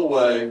along the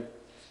way,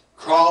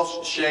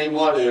 cross, shame,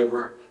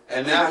 whatever,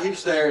 and now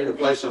he's there in a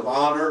place of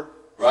honor,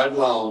 right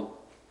along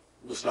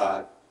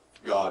beside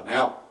God.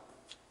 Now,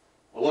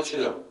 I want you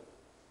to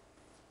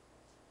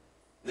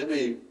let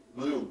me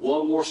move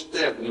one more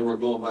step, and then we're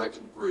going back to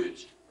the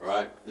bridge. All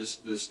right? This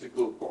is the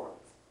cool part.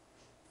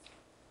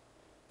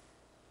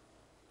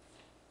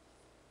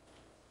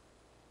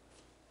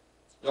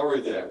 Don't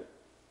read that.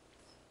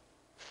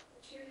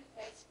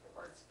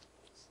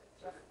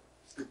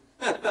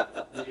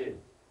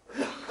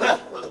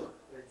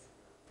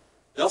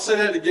 Y'all say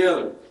that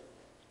together.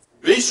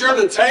 Be sure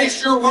to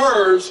taste your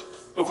words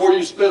before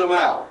you spit them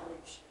out.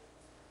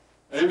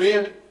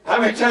 Amen? How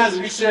many times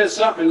have you said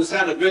something that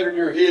sounded better in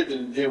your head than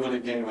it did when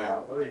it came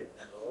out?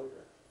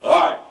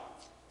 All right.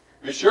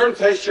 Be sure to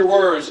taste your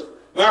words.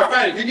 Matter of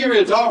fact, if you get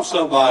ready to talk to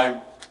somebody,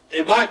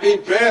 it might be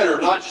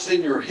better not just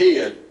in your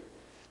head,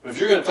 but if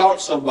you're going to talk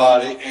to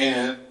somebody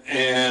and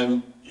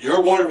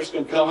you're wondering if it's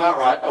going to come out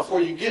right,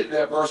 before you get to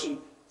that person,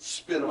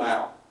 spit them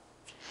out.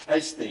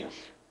 Taste them.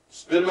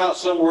 Spit them out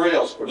somewhere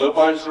else where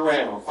nobody's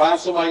around. Find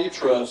somebody you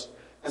trust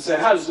and say,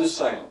 how does this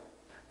sound?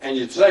 And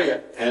you say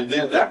it, and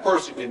then that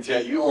person can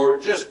tell you, or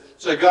just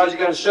say, God, you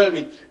got to show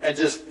me, and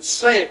just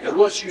say it. Because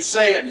once you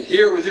say it and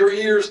hear it with your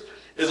ears,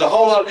 is a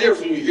whole lot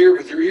different when you hear it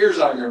with your ears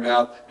out of your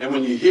mouth, and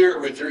when you hear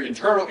it with your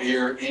internal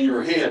ear in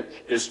your head.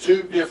 It's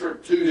two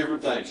different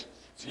things.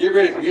 So get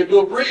ready. We get to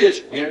a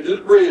bridge. We're going to do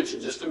the bridge in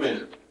just a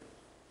minute.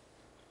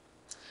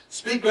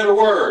 Speak better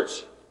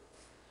words.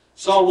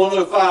 Psalm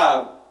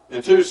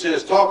 105:2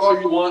 says, talk all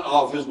you want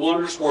of his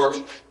wondrous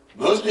works.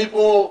 Most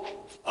people,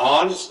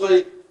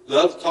 honestly,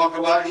 love to talk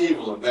about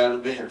evil and bad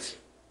events.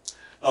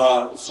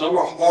 Some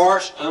are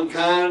harsh,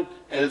 unkind,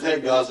 and to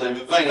take God's name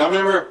in vain. I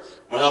remember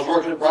when I was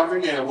working at Procter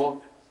 &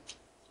 Gamble,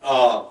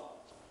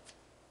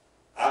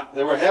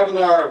 they were having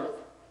our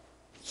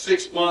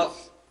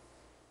 6-month,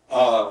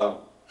 I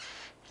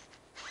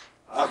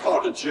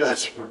call it a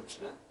judgment.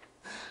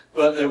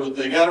 But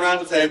they got around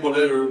the table,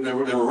 they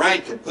were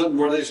ranking, putting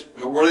where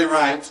they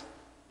ranked,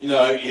 in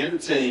the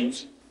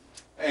teams.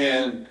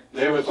 And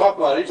they would talk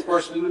about each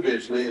person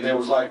individually, and there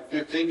was like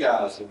 15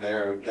 guys in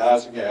there,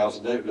 guys and gals,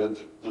 and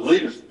the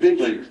leaders,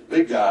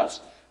 big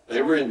guys,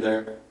 they were in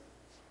there.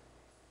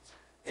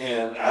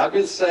 And I've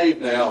been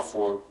saved now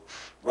for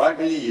right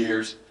many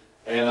years,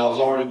 and I was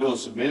already doing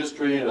some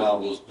ministry, and I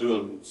was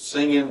doing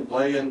singing,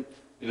 playing,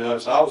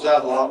 so I was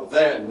out a lot with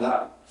that.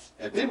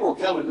 And people were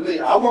coming to me.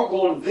 I weren't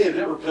going to them.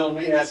 They were coming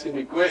to me, asking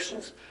me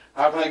questions.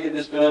 How can I get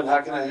this done?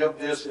 How can I help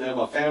this?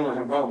 My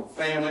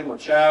family, my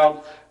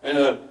child.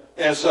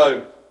 And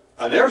so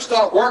I never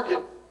stopped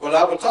working, but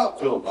I would talk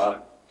to them about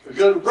it. We'd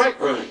go to the break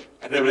room,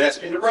 and they would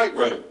ask me in the break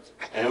room.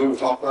 And we would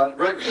talk about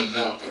the break room.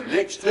 Now,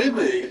 next to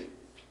me,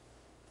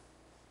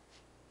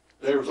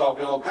 they were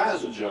talking all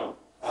kinds of junk.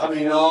 I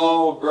mean,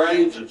 all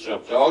grades of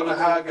junk. Y'all know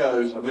how it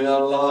goes. I mean, a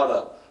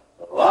lot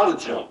of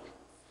junk.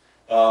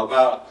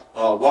 About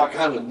what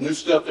kind of new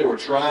stuff they were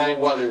trying,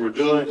 what they were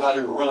doing, how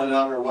they were running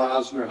out their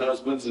wives and their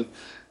husbands,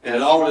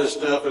 and all this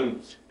stuff.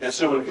 And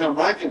so when it come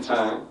ranking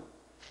time,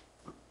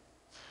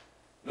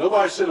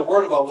 nobody said a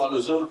word about what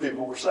those other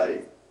people were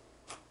saying.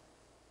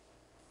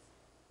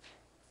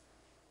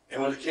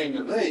 And when it came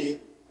to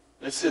me,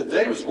 they said,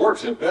 Davis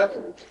works in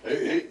Bethany.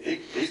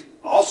 He's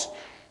awesome. I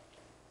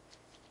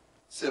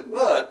said,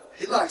 but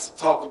he likes to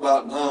talk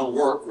about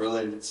non-work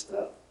related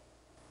stuff.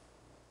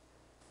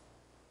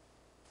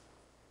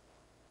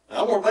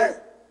 I weren't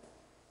there.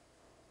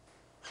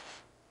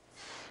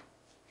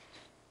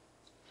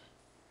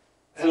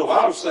 And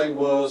what I was saying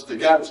was, the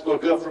guy that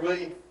spoke up for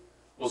me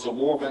was a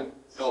Mormon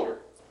elder.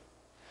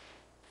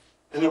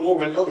 And the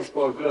Mormon elder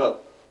spoke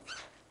up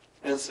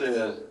and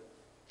said,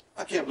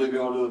 I can't believe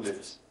you're doing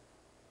this.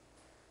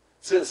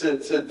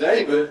 Said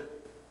David,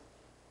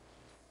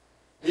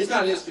 he's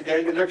not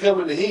instigating, they're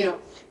coming to him,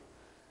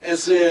 and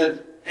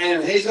said,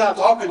 and he's not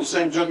talking the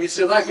same junk. He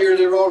said, I hear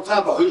there all the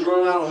time about who's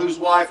running out on whose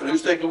wife and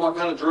who's taking what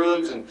kind of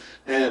drugs and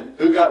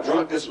who got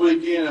drunk this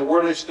weekend and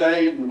where they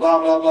stayed and blah,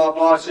 blah, blah,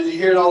 blah. He said, you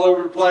hear it all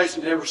over the place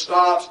and it never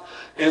stops.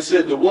 And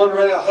said, the one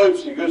ray of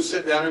hope, you go to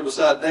sit down here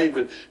beside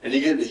David and you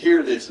get to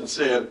hear this, and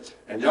said,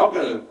 and y'all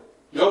gonna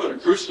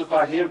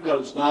crucify him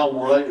because it's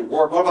non-related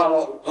work. What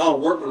about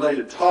non-work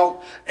related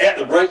talk at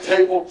the break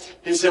table?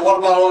 He said, what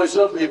about all these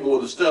other people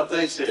with the stuff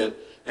they said?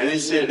 And he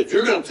said, if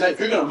you're going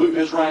to move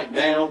his rank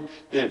down,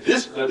 then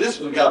this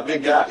one got a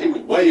big guy. He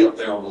was way up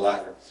there on the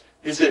ladder.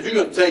 He said, if you're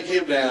going to take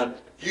him down,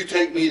 you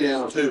take me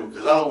down too,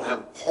 because I don't have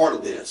a part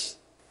of this.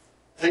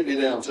 Take me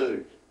down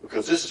too,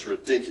 because this is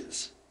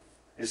ridiculous.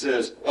 He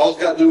says, all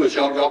it's got to do is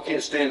y'all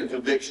can't stand the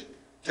conviction.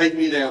 Take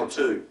me down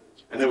too.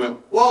 And they went,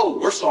 whoa,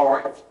 we're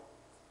sorry.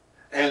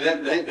 And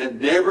that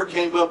never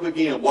came up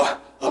again. What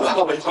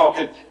about me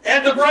talking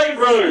at the break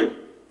room?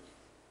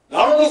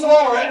 Not on the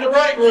floor, at the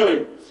break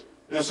room.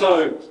 And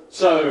so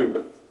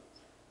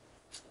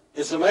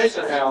it's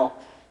amazing how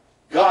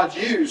God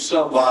used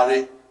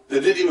somebody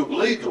that didn't even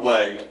believe the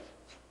way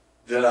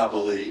that I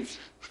believed,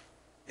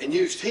 and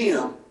used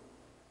him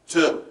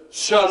to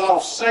shut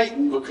off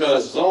Satan,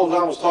 because as long as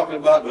I was talking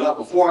about,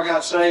 before I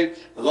got saved,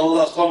 as long as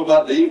I was talking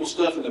about the evil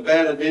stuff and the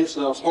bad events,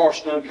 and I was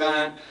harsh and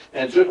unkind,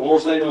 and took the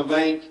Lord's name in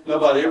vain,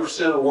 nobody ever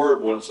said a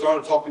word. When I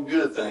started talking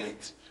good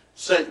things,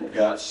 Satan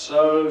got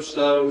so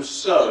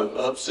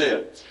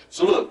upset.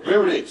 So look,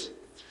 remember this.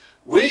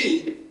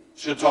 We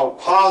should talk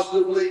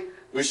positively.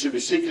 We should be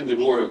seeking the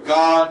glory of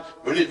God.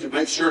 We need to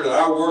make sure that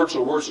our words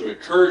are words of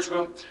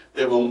encouragement,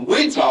 that when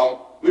we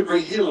talk, we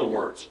bring healing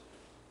words.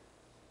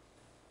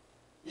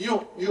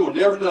 You will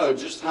never know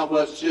just how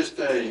much just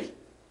a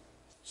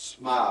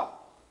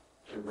smile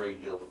can bring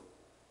healing.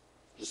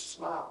 Just a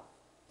smile.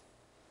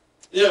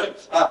 Yeah,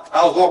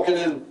 I was walking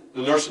in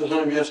the nursing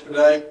home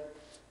yesterday,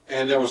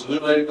 and there was a new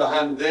lady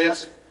behind the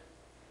desk,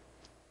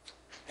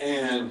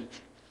 and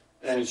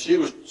she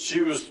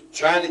was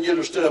trying to get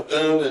her stuff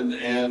done,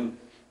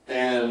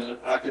 and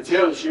I could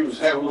tell that she was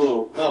having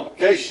little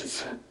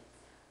complications,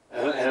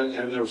 and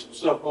there was some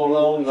stuff going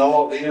on, and I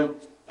walked in,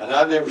 and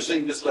I'd never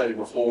seen this lady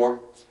before.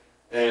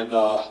 And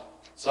so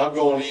I'm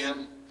going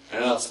in,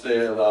 and I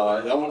said,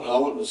 I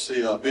went to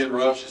see Ben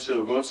Rush. She said,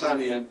 we're going to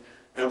sign in.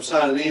 And I'm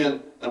signing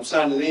in.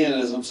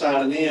 As I'm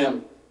signing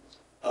in,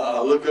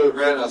 I look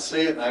over at it, and I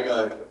see it, and I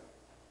go,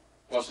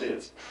 watch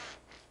this.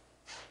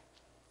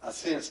 I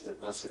sensed it,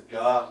 and I said,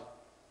 God,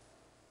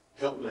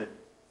 help me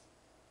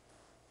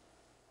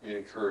be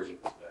encouraging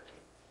today.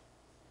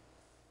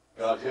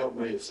 God, help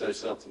me to say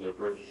something to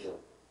bring healing.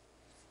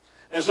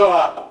 And so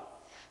I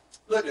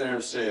looked at her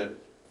and said,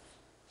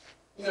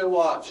 you know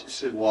what? She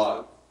said,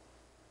 what?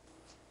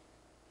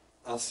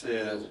 I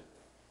said,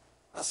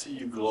 I see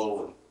you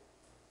glowing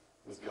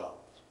with God.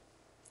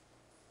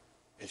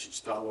 And she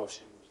stopped what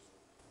she was doing.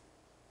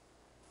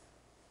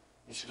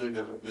 And she looked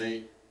up at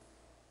me,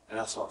 and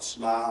I saw a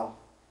smile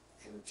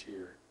and a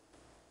tear.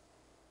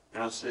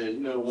 And I said, you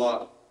know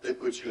what? They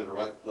put you in the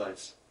right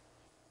place.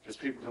 Because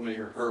people come in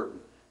here hurting,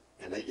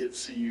 and they get to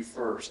see you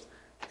first.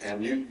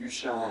 And you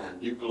shine,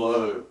 you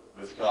glow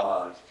with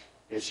God.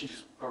 And she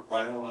just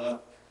right on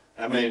up.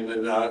 I mean,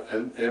 and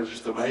it was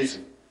just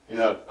amazing. You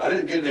know, I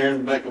didn't get there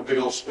and make a big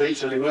old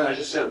speech anyway. I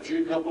just said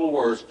a couple of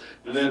words,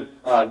 and then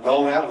I'd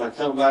go out and I'd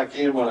come back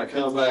in. When I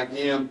come back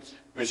in,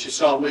 when she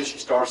saw me, she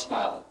started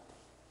smiling.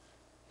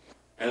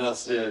 And I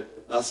said,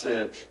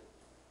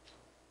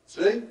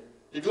 see,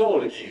 you're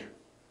glowing again.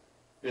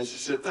 And she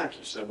said, thank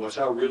you so much.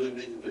 I really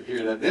needed to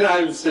hear that. Then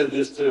I even said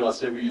this too. I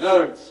said, well, you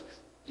know,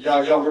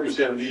 y'all heard me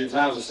say it a million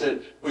times. I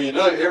said, well, you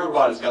know,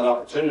 everybody's got an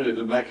opportunity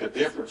to make a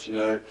difference, you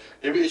know.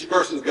 Each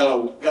person's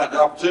got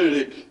the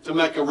opportunity to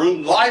make a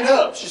room light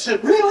up. She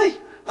said, really?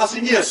 I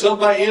said, yes, some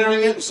by entering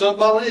it and some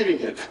by leaving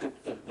it.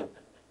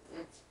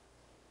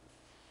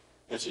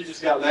 And she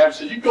just got laughed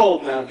and said, you go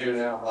on down here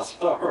now. I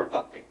said, all right.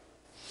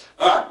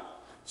 All right.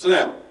 So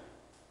now,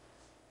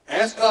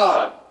 ask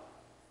God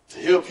to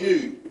help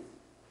you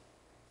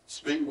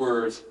speak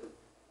words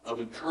of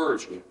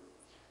encouragement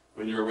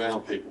when you're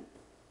around people.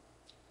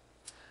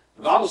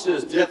 The Bible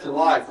says death and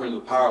life are in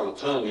the power of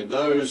the tongue, and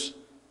those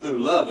who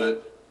love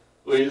it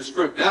will eat its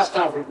fruit. Now it's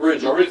time for the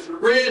bridge. Are you ready for the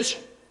bridge?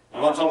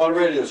 I'm not talking about a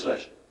radio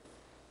station.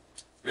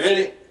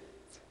 Ready?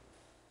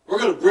 We're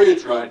going to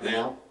bridge right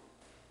now,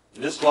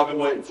 and this is what I've been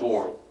waiting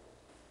for.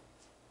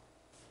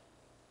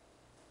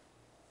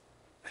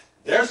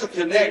 There's a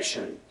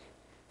connection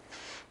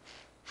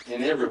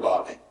in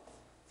everybody.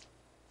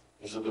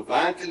 There's a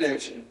divine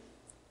connection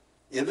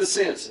in the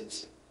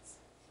senses,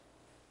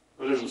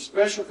 but there's a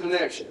special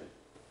connection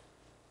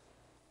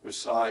with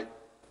sight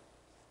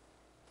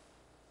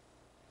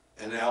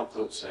and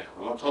output sound.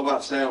 I'm not talking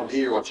about sound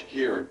here, what you're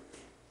hearing.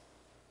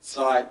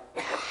 Sight,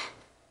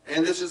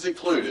 and this is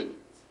included,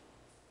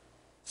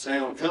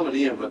 sound coming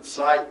in, but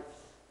sight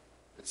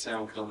and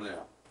sound coming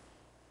out.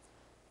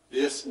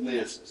 This and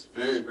this is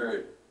very,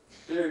 very,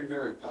 very,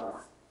 very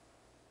powerful.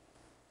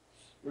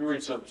 Let me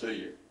read something to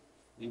you.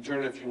 You can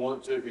turn it if you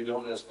want to. If you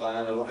don't, that's fine.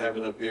 I don't have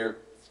it up here.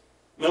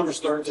 Numbers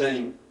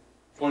 13,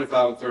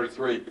 25 and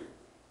 33.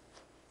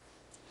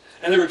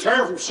 And they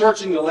returned from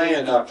searching the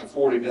land after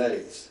 40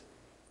 days.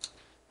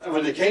 And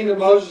when they came to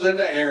Moses and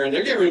to Aaron,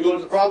 they're getting ready to go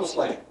to the promised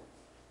land.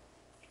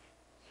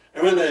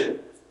 And when they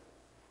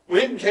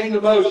went and came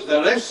to Moses,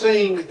 now they've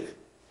seen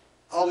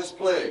all these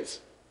plagues.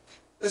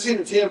 They've seen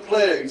the 10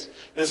 plagues.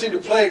 They've seen the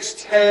plagues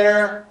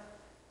tear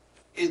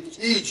in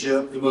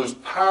Egypt, the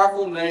most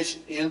powerful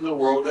nation in the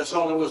world. That's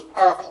all the most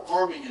powerful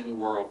army in the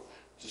world,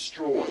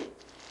 destroyed.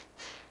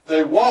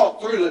 They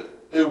walked through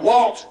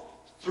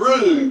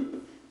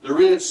the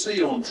Red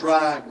Sea on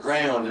dry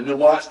ground, and then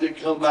watched it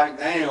come back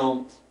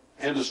down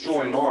and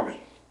destroy an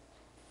army.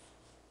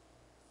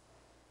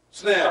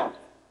 So now,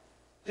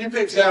 he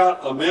picks out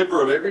a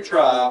member of every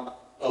tribe,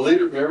 a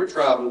leader from every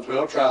tribe of the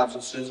 12 tribes,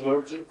 and sends them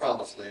over to the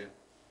promised land.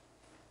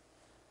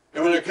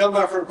 And when they come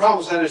back from the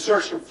promised land, they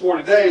search for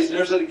 40 days, and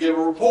they're going to give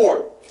a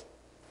report.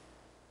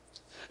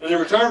 And they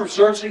returned from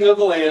searching of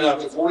the land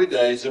after 40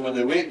 days, and when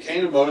they went and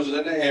came to Moses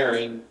and to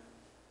Aaron,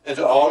 and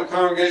to all the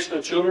congregation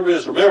of children of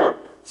Israel. Remember,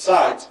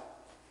 sight.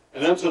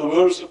 And unto the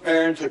wilderness of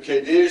Paran, to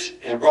Kadesh,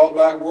 and brought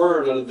back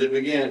word unto them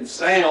again,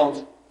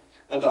 sound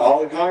unto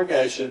all the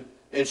congregation,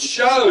 and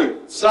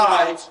showed,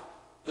 sight,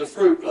 the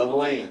fruit of the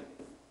land.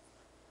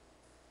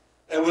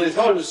 And when he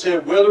told him, he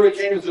said, whether we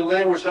came into the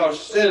land which thou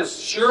hast sent us,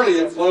 surely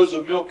it flows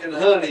of milk and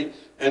honey,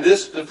 and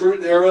this is the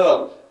fruit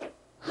thereof.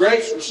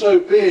 Grapes were so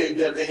big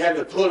that they had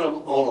to put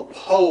them on a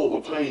pole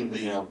between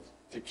them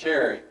to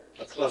carry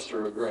a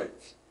cluster of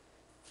grapes.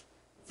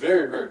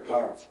 Very, very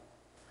powerful.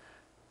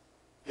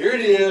 Here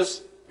it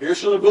is.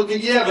 Here's from the book of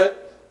Yevit.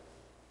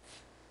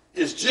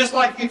 It's just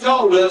like he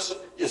told us.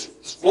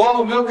 It's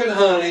full of milk and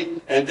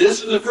honey, and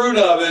this is the fruit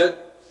of it.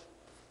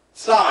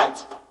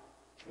 Sight.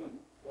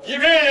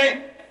 Get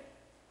ready.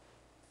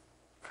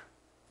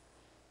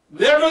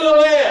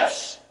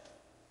 Nevertheless.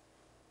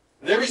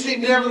 Whenever you see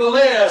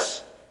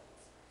nevertheless,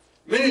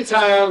 many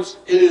times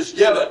it is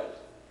Yevit.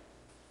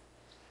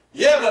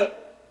 Yevit,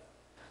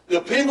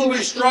 the people be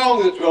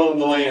strong that dwell in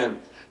the land.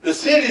 The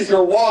cities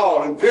are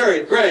walled and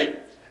very great.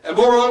 And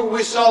moreover,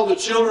 we saw the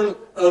children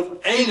of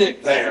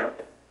Anak there.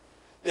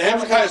 The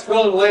Amalekites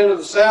dwell in the land of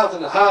the south,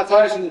 and the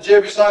Hittites and the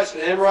Jebusites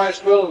and the Amorites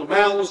dwell in the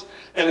mountains,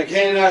 and the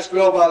Canaanites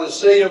dwell by the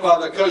sea and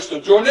by the coast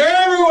of Jordan. They're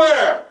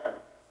everywhere!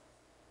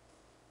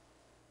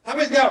 How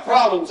many's got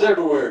problems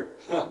everywhere?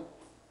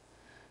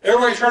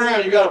 Everywhere you turn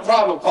around, you got a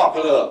problem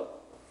popping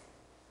up.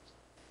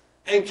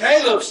 And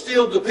Caleb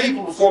stilled the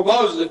people before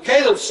Moses. If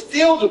Caleb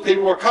stilled the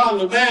people or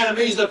calmed them down, it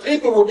means the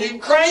people were getting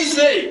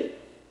crazy.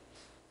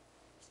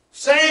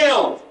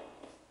 Sound.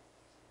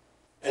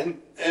 And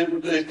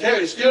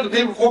they stilled the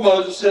people before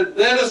Moses, said,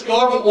 let us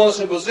go up at once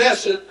and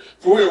possess it,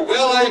 for we are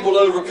well able to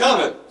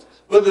overcome it.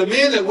 But the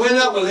men that went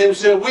up with him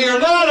said, we are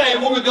not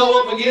able to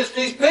go up against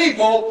these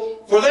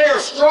people, for they are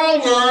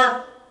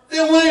stronger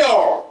than we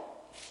are.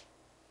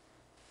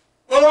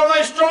 But are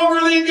they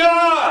stronger than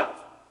God?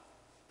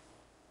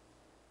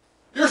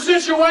 Your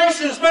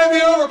situations may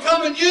be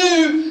overcoming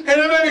you,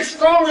 and they may be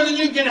stronger than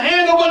you can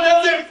handle,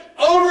 but they'll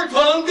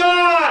overcome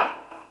God.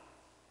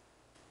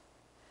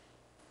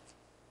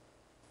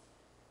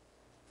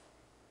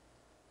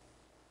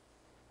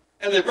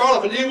 And they brought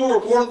up an evil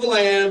report of the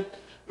land,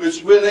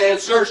 which when they had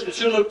searched the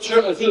children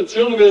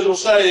of Israel,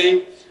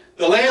 saying,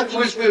 the land to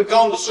which we have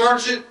gone to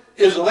search it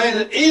is a land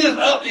that eateth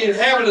up the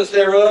inhabitants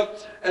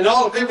thereof, and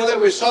all the people that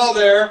we saw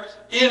there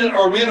in it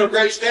are men of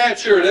great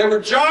stature. They were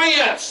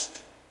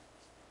giants.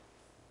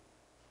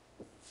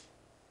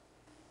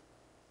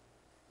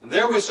 And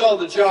there we saw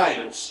the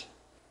giants,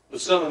 the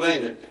son of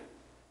Anak,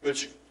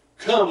 which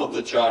come of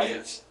the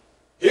giants.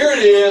 Here it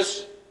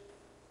is.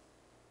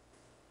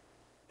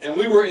 And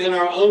we were in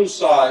our own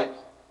sight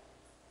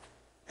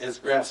as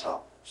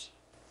grasshoppers.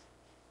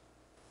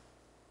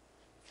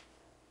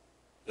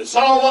 They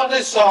saw what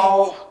they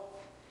saw.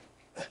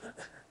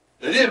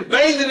 They didn't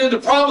bathe it in the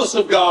promise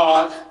of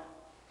God.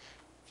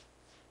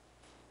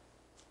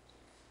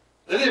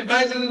 They didn't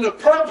bathe it in the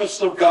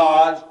purpose of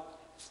God.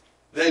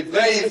 They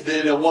bathed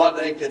it in what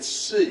they could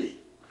see.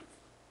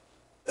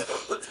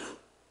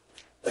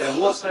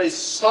 And once they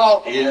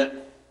saw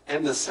it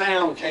and the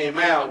sound came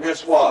out,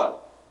 guess what?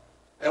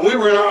 And we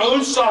were in our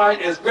own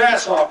sight as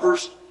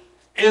grasshoppers,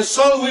 and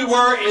so we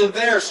were in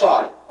their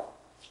sight.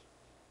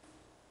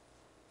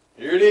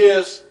 Here it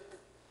is.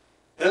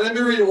 And let me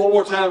read it one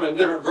more time in a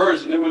different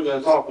version, then we're going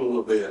to talk a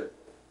little bit.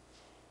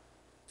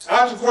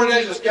 After 40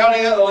 days of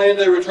scouting out the land,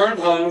 they returned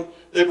home.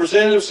 They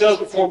presented themselves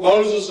before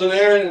Moses and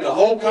Aaron and the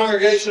whole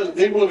congregation of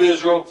the people of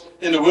Israel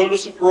in the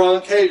wilderness of Paran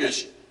and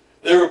Kadesh.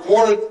 They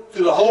reported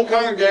to the whole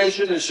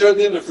congregation and showed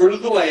them the fruit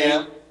of the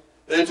land.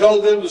 They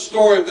told them the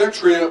story of their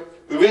trip.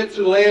 We went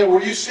to the land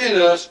where you sent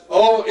us.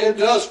 Oh, it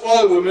does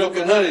flow with milk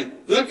and honey.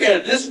 Look at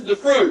it. This is the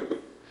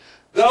fruit.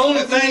 The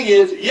only thing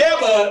is, yeah,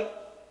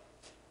 but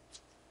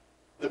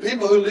the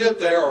people who live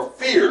there are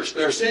fierce.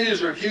 Their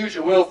cities are huge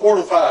and well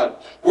fortified.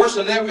 Worse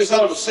than that, we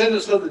saw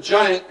descendants of the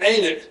giant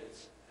Anak,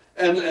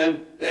 and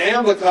the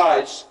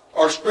Amalekites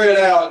are spread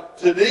out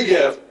to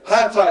Negev.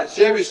 Hittites,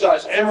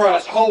 Jebusites,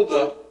 Amorites hold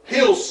the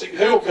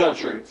hill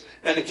country,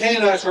 and the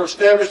Canaanites are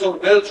established on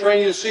the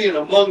Mediterranean Sea and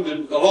along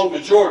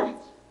the Jordan.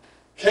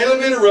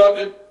 Caleb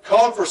interrupted,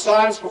 called for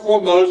signs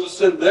before Moses,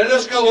 said, let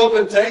us go up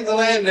and take the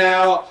land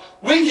now.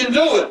 We can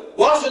do it.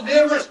 What's the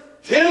difference?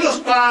 10 of the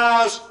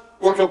spies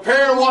were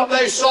comparing what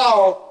they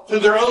saw to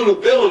their own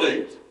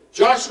ability.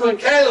 Joshua and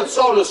Caleb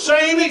saw the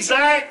same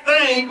exact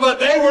thing, but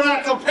they were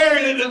not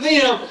comparing it to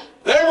them.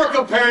 They were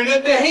comparing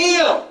it to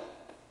him.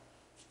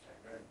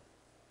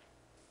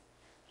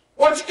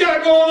 What you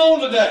got going on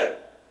today?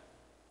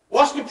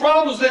 What's the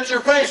problems that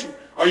you're facing?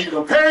 Are you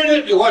comparing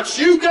it to what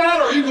you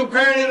got, or are you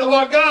comparing it to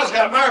what God's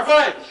got? Matter of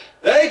fact,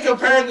 they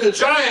compared the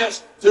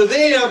giants to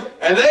them,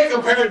 and they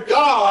compared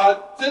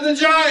God to the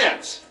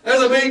giants.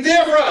 There's a big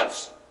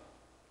difference.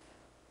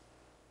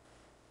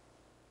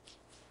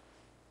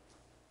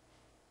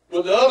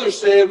 But the others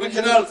said, we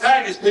cannot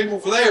attack these people,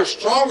 for they are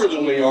stronger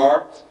than we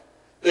are.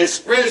 They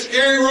spread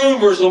scary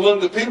rumors among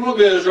the people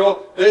of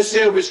Israel. They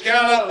said, we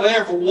scout out the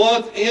land from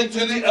one end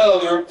to the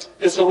other.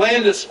 It's a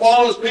land that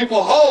swallows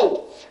people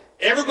whole.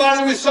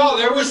 Everybody we saw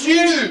there was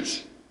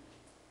huge.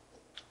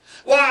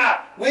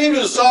 Why? We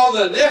even saw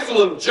the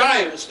Nephilim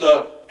giants,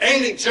 the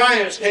Anak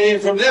giants came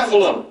from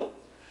Nephilim.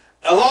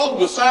 Along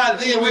beside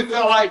them, we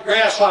felt like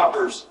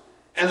grasshoppers.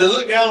 And they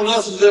looked down on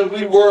us as if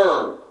we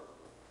were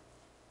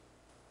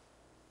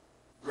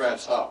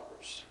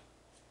grasshoppers.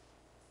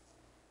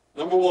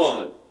 Number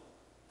one,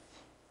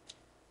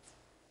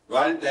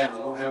 write it down. I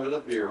don't have it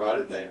up here. Write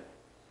it down.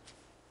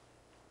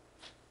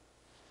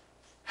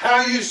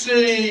 How you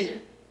see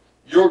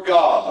your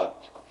God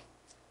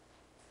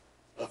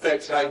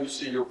affects how you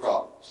see your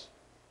problems.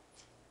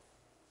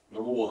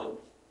 Number one.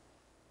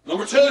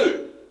 Number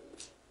two,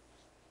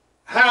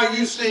 how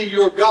you see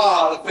your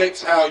God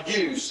affects how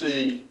you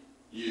see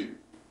you.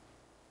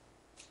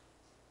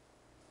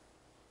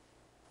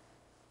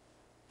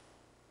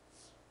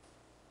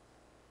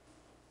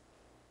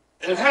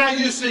 And how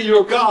you see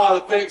your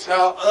God affects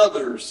how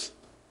others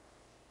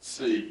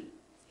see you.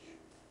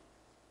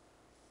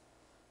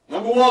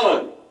 Number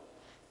one,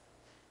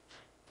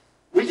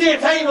 we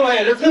can't take the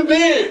land. They're too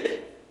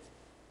big.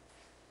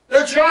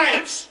 They're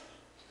giants.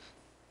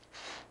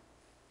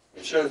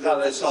 It shows how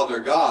they saw their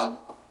God.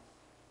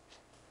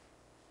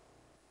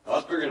 I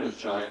was bigger than those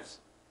giants.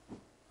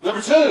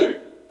 Number two,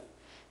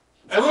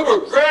 and we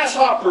were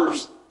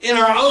grasshoppers in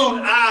our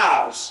own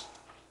eyes.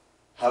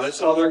 How they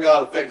saw their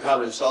God affected how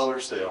they saw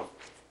themselves.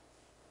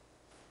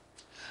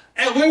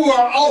 And we were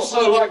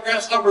also like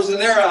grasshoppers in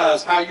their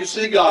eyes. How you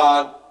see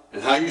God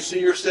and how you see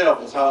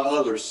yourself is how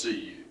others see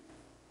you.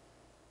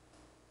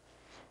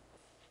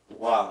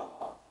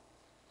 Wow.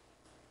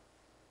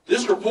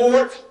 This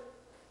report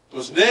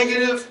was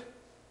negative,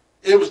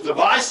 it was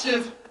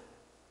divisive,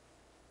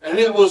 and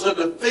it was a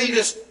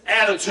defeatist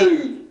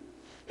attitude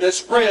that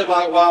spread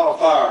like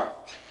wildfire.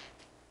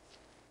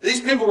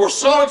 These people were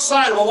so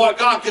excited about what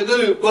God could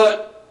do,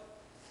 but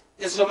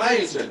it's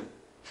amazing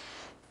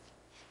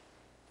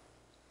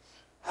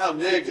how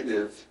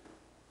negative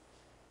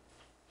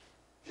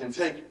can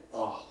take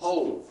a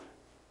hold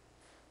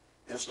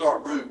and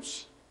start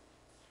roots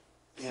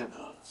in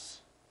us.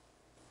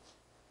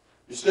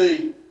 You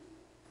see,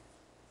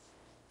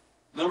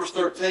 Numbers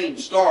 13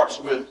 starts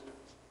with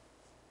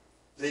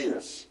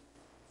this,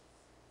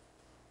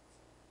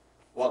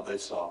 what they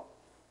saw.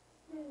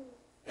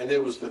 And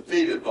it was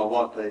defeated by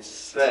what they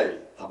say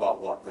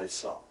about what they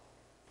saw.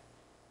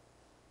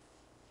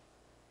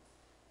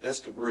 That's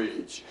the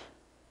bridge.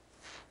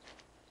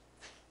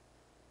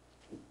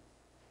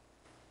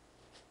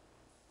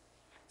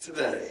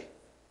 Today,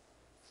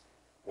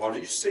 what are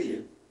you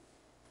seeing?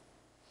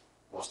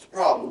 What's the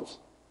problems?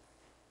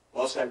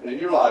 What's happening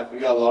in your life? We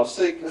got a lot of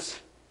sickness.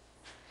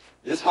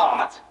 It's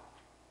hot.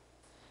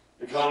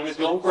 The economy's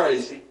gone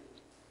crazy.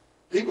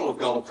 People have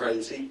gone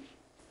crazy.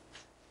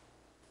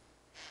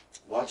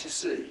 What you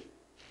see.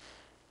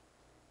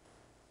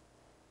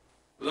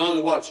 But not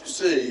only what you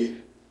see,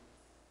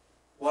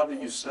 what do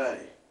you say?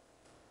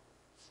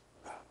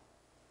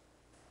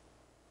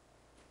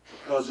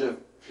 Because if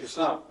it's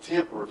not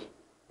tempered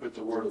with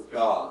the Word of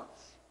God,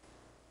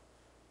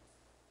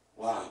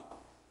 wow,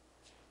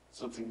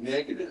 something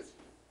negative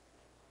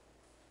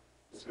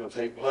is going to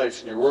take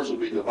place, and your words will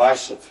be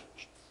divisive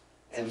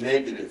and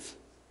negative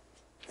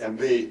and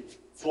be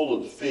full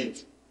of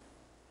defeat.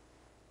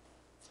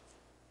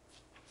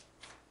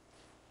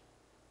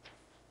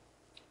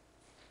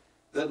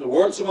 That the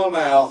words of my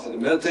mouth and the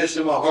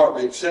meditation of my heart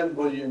be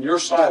acceptable in your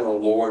sight, O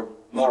Lord,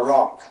 my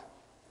rock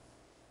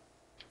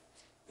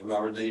and my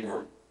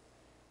Redeemer.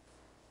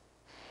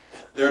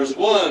 There's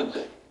one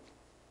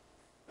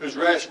whose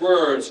rash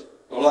words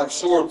are like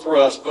sword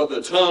thrusts, but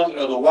the tongue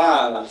of the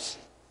wise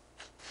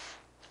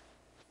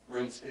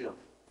brings healing.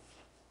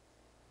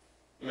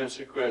 Let me ask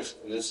you a question.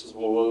 This is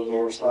what was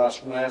Lord's slides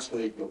from last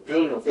week. But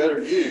building a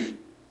better you,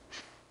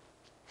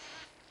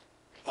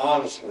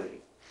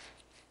 honestly,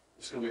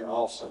 it's going to be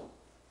awesome.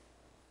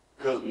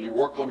 Because when you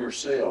work on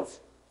yourself,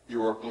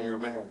 you work on your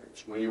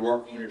marriage. When you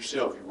work on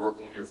yourself, you work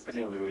on your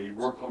family. When you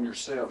work on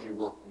yourself, you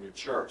work on your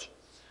church.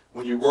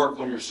 When you work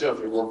on yourself,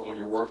 you work on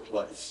your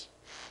workplace.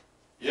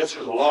 Yes,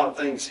 there's a lot of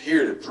things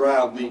here that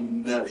drive me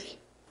nutty.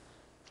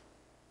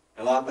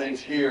 A lot of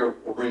things here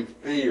will bring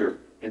fear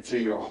into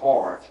your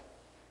heart.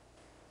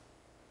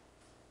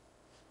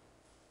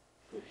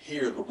 But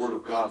here, the Word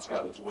of God's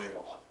got to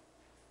dwell.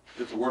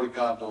 If the Word of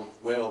God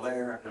don't dwell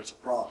there, there's a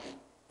problem.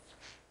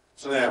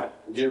 So now,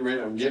 I'm getting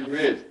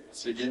ready. I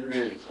say getting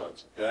ready,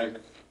 folks, okay?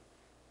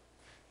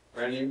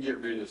 Randy, you can get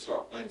ready to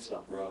start playing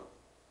something, bro.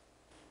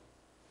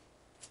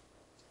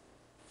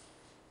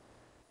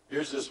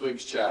 Here's this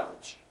week's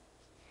challenge.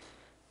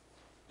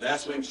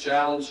 Last week's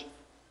challenge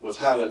was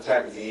how to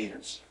attack the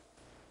ants.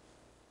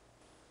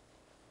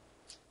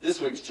 This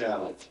week's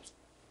challenge.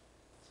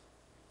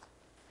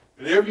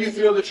 Whenever you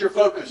feel that your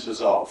focus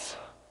is off,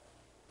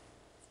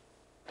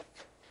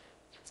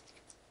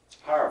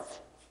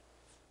 powerful.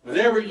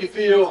 Whenever you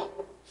feel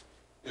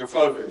your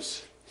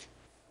focus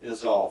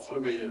is off,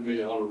 let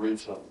me I want to read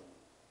something.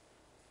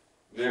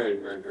 Very,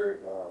 very, very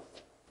powerful.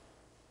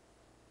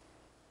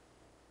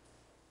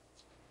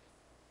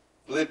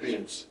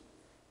 Philippians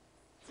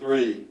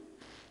 3,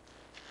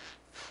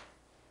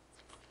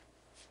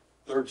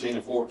 13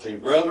 and 14.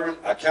 Brethren,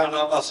 I count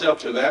not myself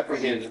to have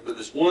apprehended, but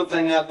this one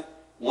thing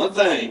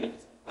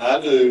I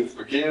do,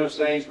 forgetting those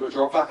things which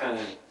are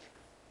behind,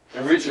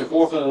 and reaching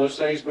forth unto those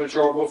things which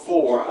are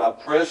before, I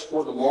press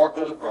toward the mark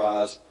of the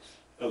prize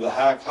of the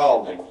high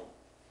calling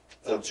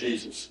of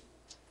Jesus.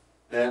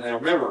 Now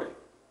remember,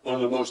 one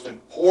of the most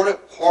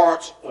important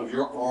parts of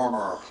your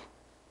armor,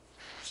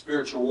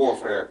 spiritual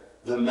warfare,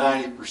 the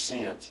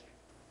 90%,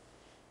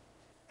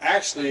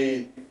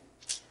 actually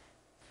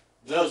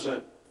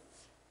doesn't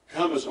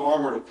come as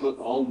armor to put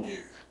on you.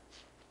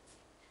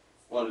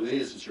 What it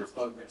is your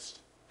focus.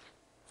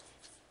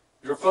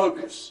 Your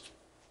focus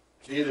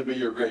can either be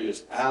your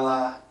greatest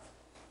ally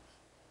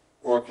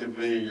or it can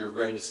be your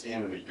greatest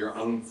enemy, your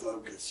own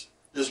focus.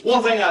 There's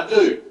one thing I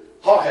do.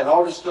 Paul had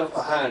all this stuff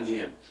behind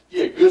him. He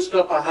had good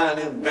stuff behind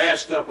him, bad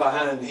stuff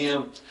behind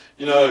him.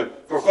 You know,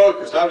 for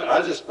focus, I'm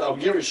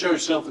going to show you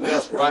something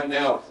else right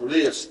now for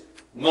this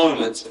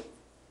moment.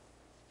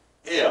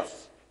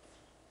 F,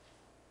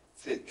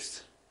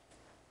 fixed.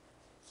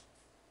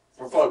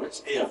 For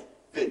focus, F,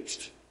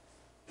 fixed.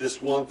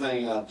 This one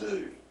thing I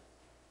do.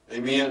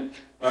 Amen?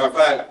 Matter of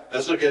fact,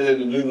 let's look at it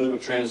in the New Living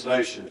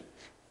Translation.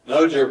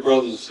 No, dear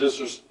brothers and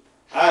sisters,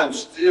 I am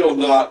still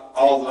not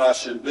all that I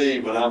should be,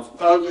 but I'm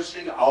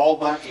focusing all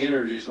my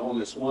energies on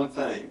this one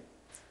thing.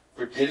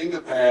 Forgetting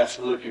the past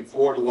and looking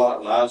forward to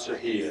what lies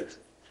ahead.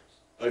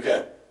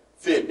 Okay,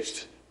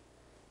 fixed.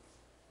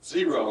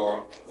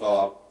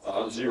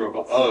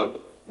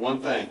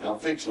 One thing. I'm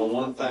fixed on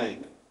one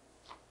thing.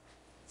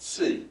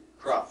 C,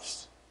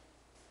 Christ.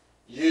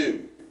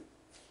 U,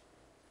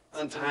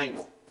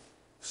 untangle.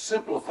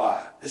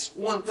 Simplify. It's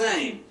one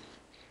thing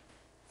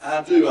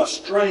I do. I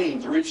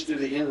strain to reach to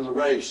the end of the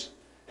race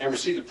and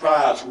receive the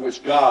prize for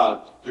which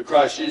God, through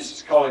Christ Jesus,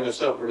 is calling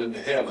us upward into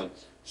heaven.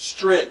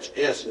 Stretch.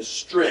 S is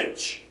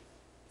stretch.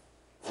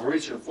 I'm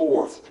reaching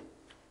forth.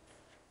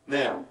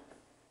 Now,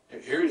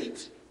 here it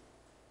is.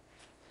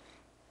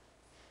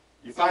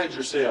 You find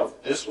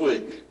yourself this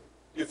week,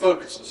 your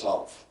focus is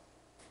off.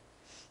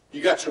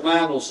 You got your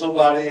mind on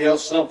somebody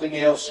else, something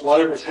else,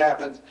 whatever's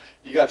happened.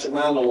 You got your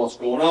mind on what's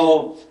going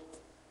on.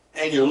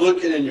 And you're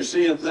looking and you're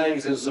seeing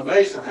things. And it's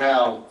amazing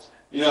how,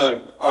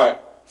 all right,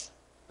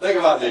 think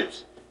about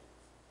this.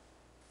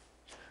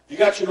 You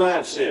got your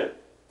mind set.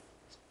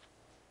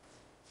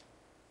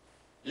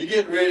 You're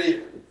getting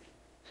ready.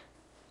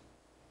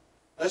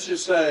 Let's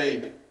just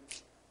say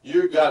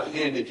you got a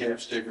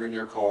handicap sticker in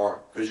your car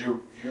because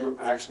you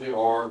actually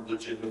are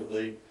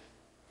legitimately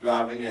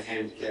driving a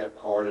handicap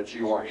car, that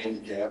you are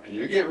handicapped, and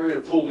you're getting ready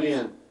to pull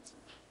in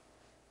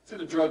to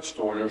the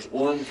drugstore, and there's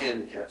one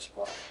handicap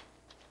spot.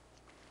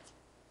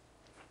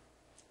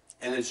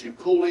 And as you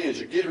pull in, as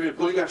you're getting ready to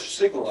pull, you got your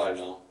signal light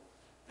on,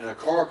 and a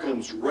car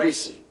comes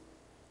racing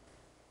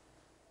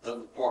up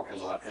the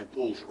parking lot and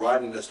pulls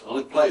right in. That's the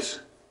only place,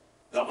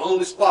 the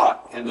only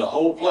spot in the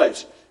whole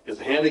place is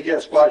a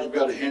handicap spot. You've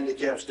got a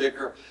handicap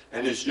sticker,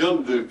 and this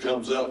young dude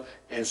comes up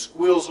and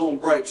squeals on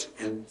brakes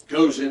and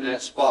goes in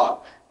that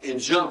spot and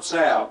jumps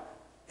out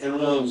and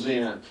runs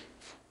in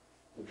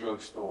the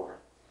drugstore.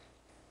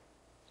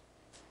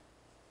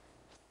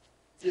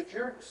 Get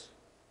curious.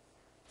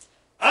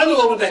 I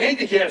know with the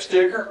handicap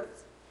sticker,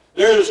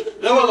 there's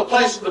no other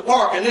place in the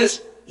park, and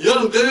this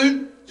young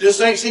dude just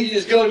thinks he can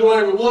just go do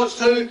whatever he wants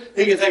to.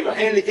 He can take a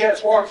handicap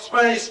parking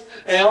space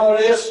and all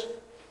this.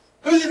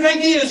 Who do you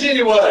think he is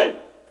anyway?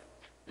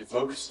 Your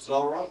focus is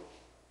all right.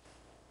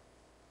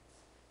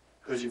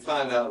 Because you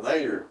find out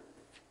later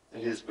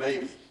that his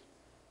baby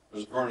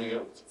was burning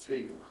up with a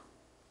fever.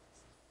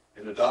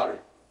 And the doctor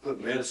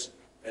put medicine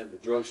at the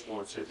drugstore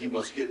and said he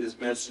must get this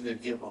medicine in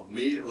him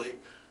immediately,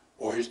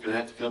 or he's going to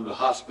have to come to the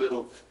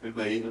hospital and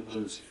may even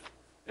lose him.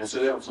 And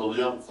so that was a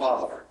young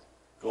father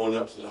going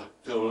up to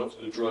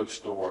the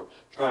drugstore,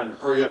 trying to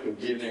hurry up and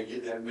get in there and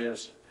get that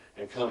medicine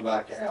and come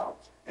back out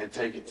and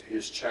take it to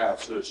his child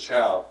so his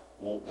child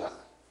won't die.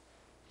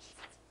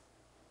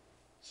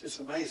 It's just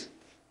amazing.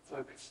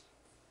 Focus.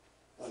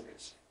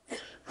 Focus.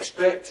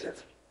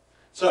 Perspective.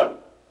 So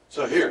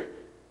here.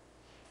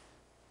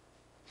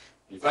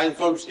 You find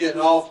folks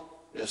getting off,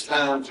 it's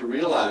time to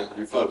realign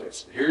your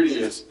focus. Here it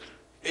is.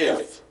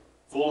 F,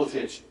 full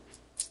attention.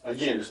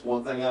 Again, it's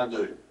one thing I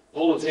do.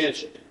 Full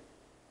attention.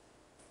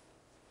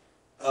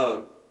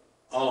 O,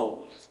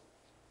 on.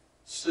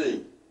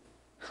 C,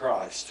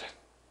 Christ.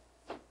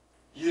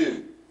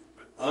 U,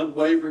 with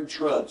unwavering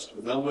trust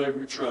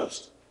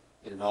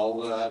in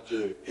all that I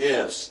do.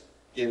 S,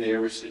 in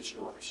every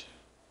situation.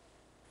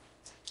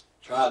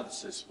 Try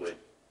this week.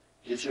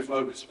 Get your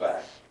focus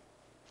back.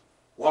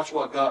 Watch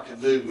what God can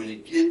do when you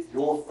get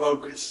your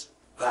focus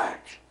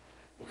back.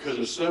 Because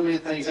there's so many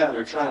things out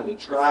there trying to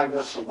drag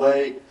us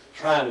away,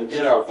 trying to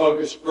get our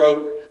focus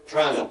broke,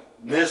 trying to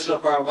mess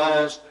up our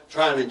minds,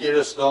 trying to get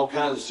us in all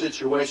kinds of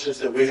situations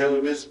that we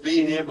haven't missed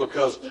being in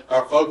because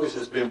our focus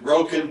has been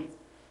broken.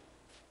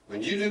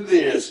 When you do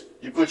this,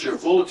 you put your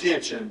full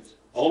attention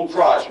on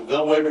Christ with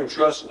unwavering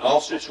trust in all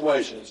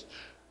situations.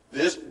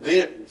 This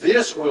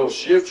will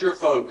shift your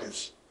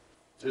focus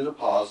to the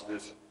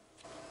positive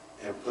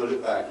and put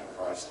it back in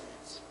Christ's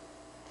hands.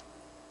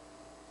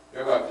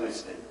 Everybody please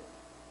stand.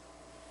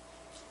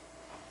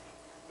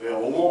 We have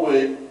one more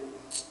week.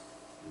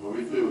 We'll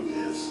be through with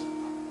this.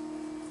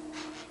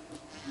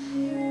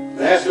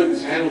 Last week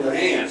was handled the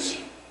ants.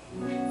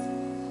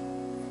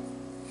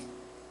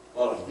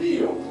 What I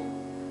feel.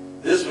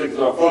 This week is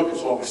our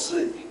focus, what we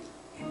see.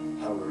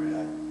 How we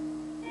react.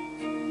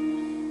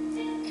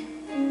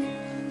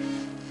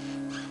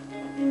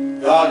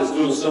 God is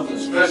doing something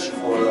special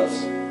for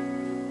us.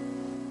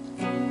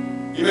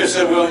 You may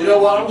say, well, you know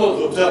what, I'm going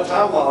through a tough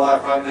time in my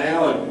life right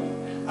now,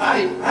 and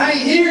I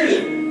ain't hearing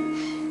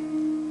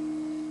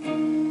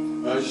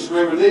Him. But just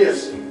remember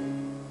this.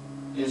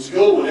 In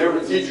school, whenever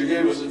the teacher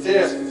gave us a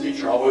test, the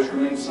teacher always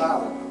remained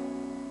silent.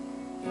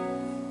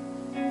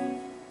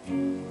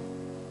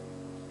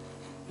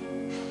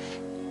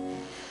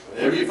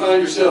 Whenever you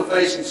find yourself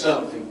facing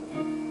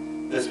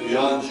something that's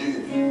beyond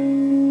you,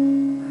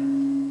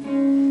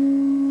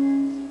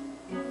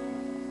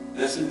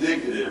 that's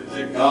indicative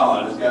that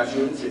God has got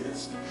you in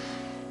test.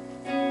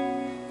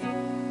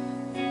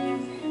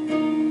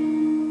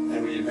 And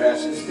when you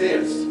pass this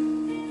test,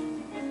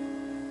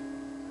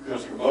 there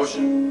comes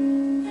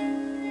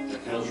promotion, there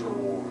comes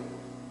reward.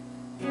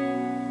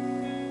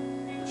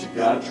 But you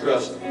got to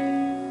trust Him.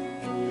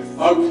 Your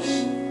focus.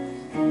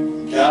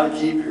 You got to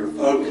keep your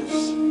focus.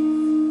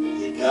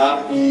 You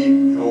got to keep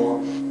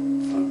your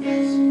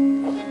focus.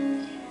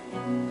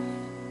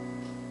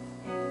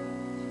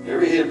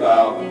 Every head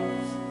bowed.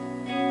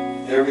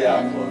 Every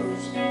eye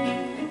closed.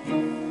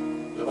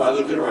 Nobody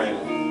looking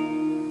around.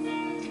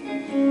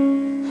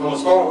 So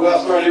I'm going to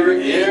start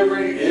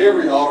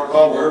every altar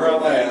call wherever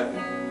I'm at.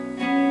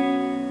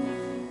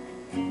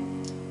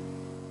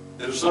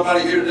 If there's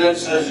somebody here today that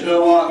says, you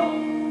know what?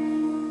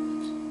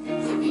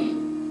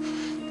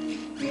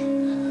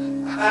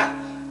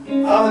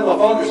 I let my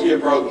focus get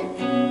broken.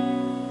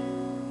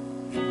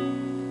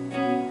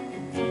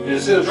 And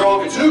instead of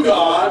drawing me to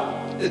God,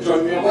 it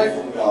drew me away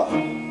from God.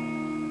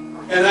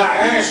 And I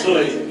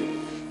actually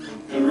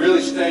can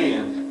really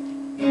stand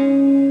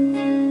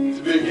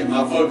to be getting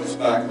my focus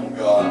back on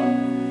God.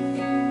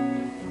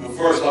 But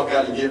first I've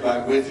got to get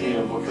back with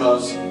Him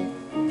because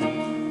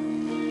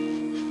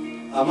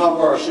I'm not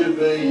where I should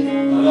be.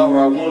 I'm not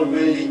where I want to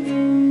be.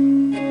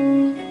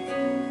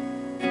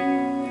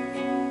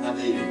 I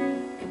need Him.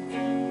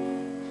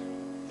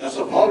 That's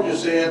what Paul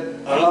just said.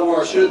 I'm not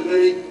where I should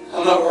be.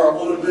 I'm not where I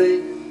want to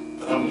be.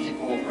 But I'm going to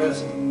keep on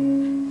pressing.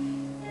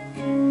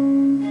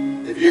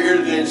 If you're here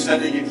today and just need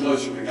to get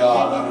closer to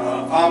God,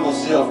 I find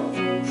myself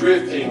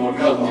drifting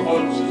because my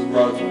focus is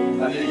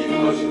broken. I need to get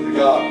closer to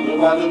God.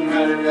 Nobody looking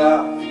around every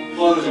eye.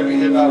 Close every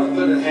head bowed and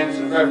put their hands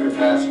in prayer for your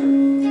pastor.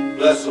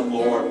 Bless them,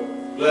 Lord.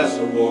 Bless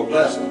them, Lord.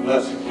 Bless them,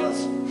 bless them,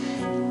 bless them.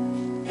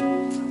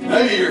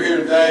 Maybe you're here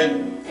today.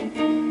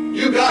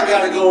 You got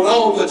it going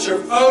on, but your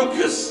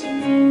focus.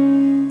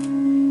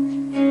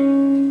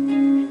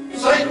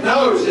 Satan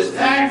knows his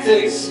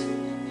tactics.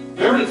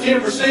 Remember the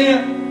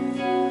 10%?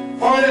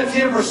 Part of that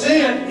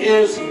 10%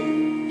 is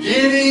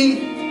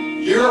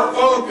getting your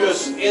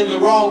focus in the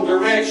wrong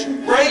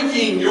direction.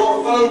 Breaking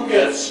your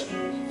focus.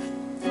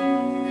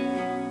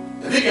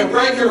 If he can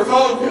break your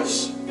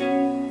focus,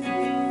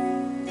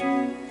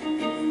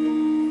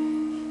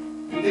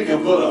 he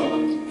can put a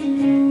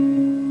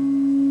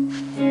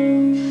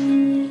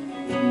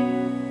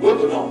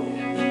whipping on you.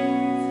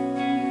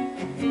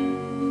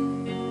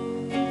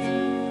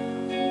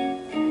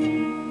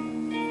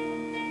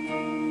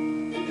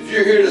 If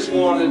you're here this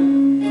morning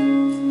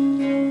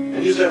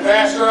and you say,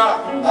 Pastor,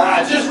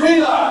 I just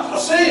realized, I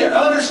see it, I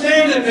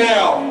understand it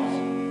now.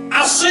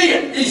 I see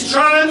it. He's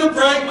trying to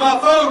break my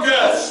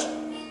focus.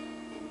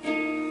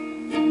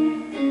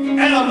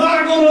 And I'm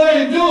not going to let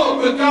him do it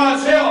with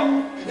God's help.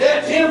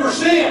 That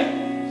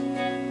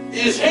 10%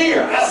 is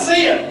here. I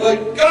see it.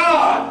 But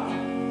God,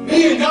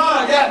 me and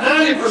God got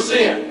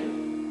 90%.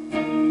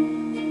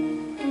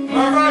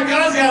 Matter of fact,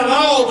 God's got it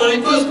all, but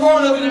He puts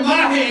part of it in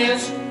my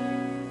hands.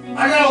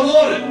 I got to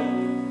want it.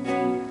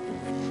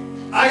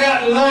 I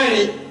got the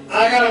 90.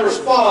 I got to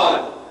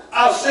respond.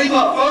 I see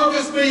my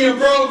focus being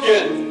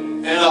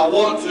broken, and I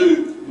want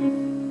to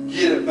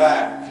get it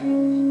back.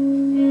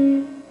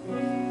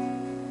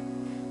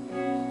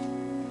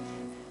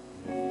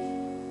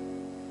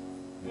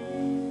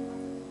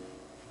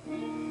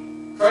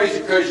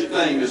 Crazy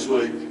thing this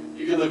week.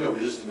 You can look up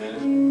in just a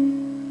minute.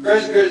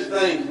 Crazy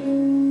thing.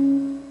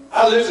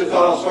 I literally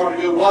thought I was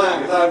starting to go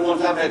blind because I one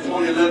time had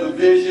 20/11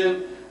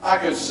 vision. I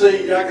could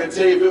see, I could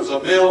tell you if it was a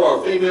male or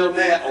a female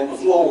gnat on the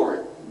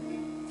floor.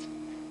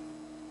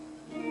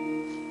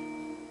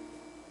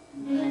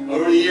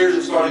 Over the years,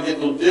 it started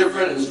getting a little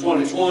different. It was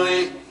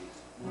 2020.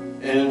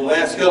 And in the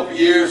last couple of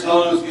years,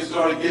 some of it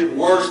started getting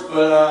worse,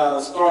 but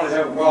I started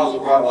having problems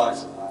with bright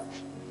lights at night.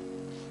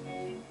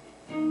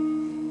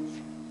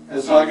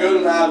 And so I go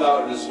to the eye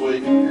doctor this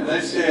week, and they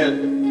said,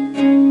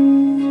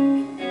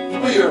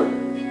 well, your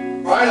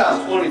bright eye's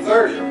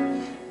 20/30.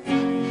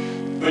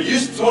 But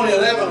used to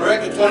 20/11, I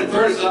reckon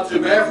 20/30 is not too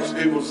bad for some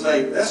people to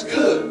say, that's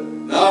good.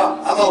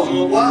 No, I thought it was a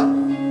little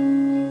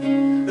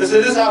blind. They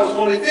said, this eye was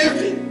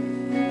 20/50.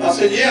 I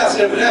said, yeah. I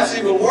said, but that's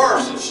even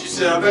worse. And she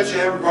said, I bet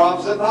you're having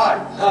problems at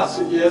night. I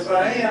said, yes,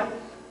 I am.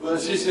 But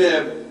she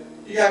said,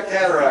 you got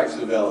cataracts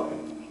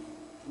developing,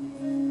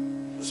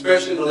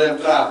 especially in the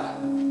left eye.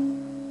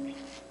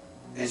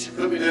 And she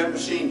put me in that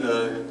machine,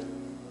 Doug,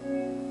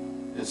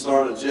 and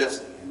started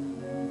adjusting.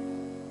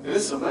 And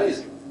it's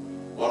amazing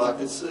what I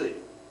could see.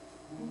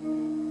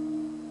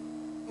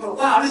 Well,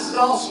 wow, this is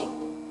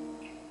awesome.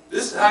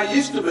 This is how it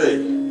used to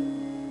be.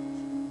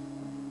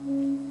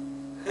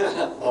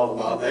 Thought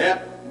about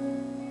that.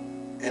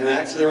 And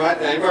actually right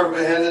now, you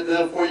ever had it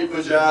done before you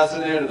put your eyes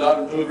in there and the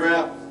doctor put it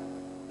around?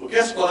 Well,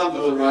 guess what I'm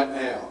doing right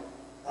now?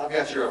 I've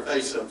got your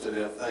face up to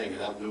that thing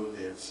and I'm doing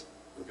this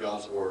with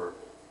God's Word.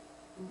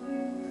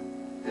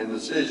 And the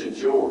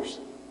decision's yours.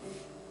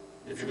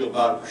 If you're going to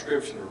buy a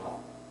prescription or not.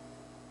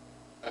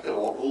 I could have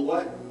walked all the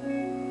way.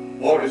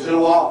 Walked into the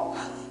wall.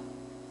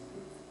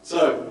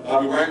 So,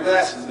 I'll be wearing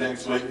glasses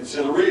next week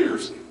instead of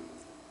readers.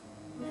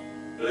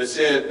 But they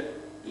said,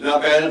 you're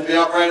not bad enough to be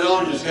operated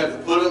on, you just have to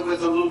put it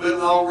with a little bit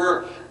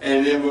longer,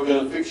 and then we're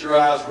going to fix your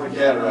eyes for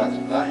cataracts.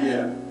 Not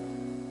yet.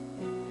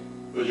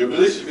 But you'll at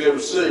least be able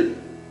to see.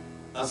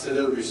 I said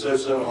that would be so,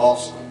 so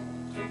awesome.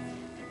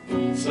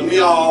 Some of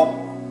y'all,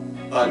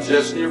 by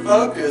adjusting your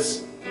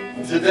focus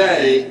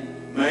today,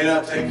 may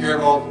not take care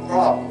of all the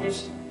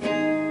problems.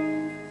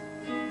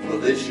 But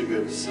at least you'll be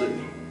able to see.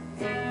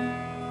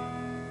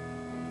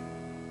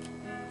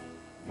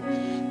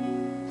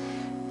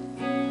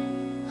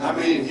 How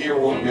many in here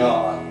want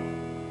God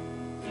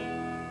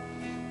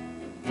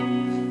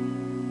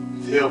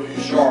to help you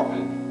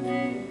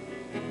sharpen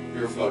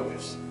your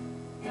focus?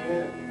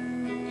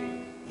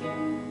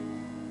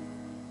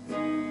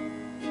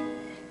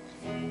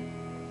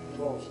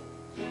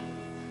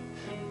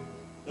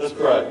 Let's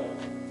pray.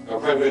 Now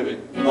pray with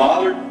me.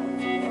 Father,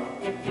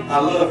 I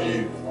love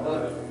you.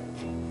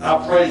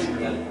 I praise your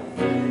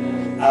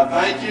name. I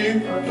thank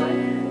you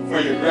for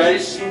your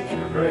grace,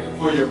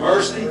 for your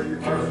mercy.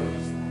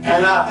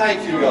 And I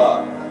thank you,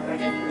 God,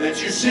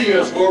 that you see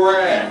us where we're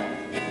at.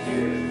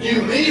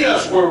 You meet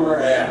us where we're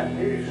at.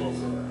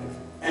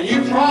 And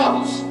you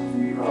promise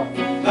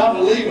not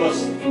to leave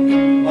us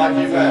like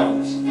you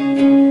found us.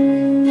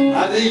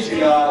 I need you,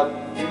 God,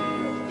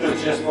 to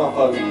adjust my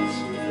focus,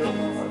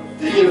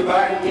 to give it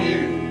back to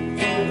you.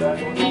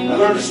 I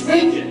learn to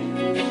speak it,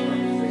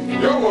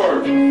 your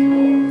word,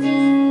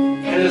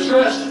 and to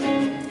trust you.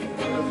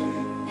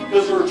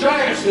 Because there are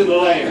giants in the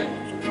land.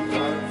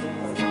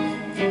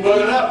 But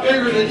they're not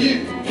bigger than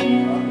you.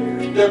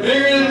 They're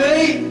bigger than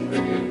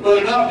me, but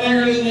they're not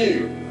bigger than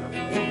you.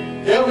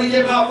 Help me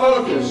get my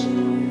focus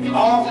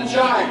off the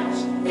giants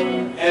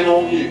and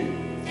on you.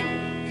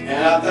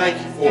 And I thank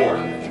you for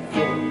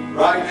it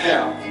right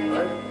now.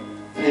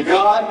 And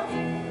God,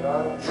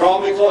 draw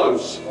me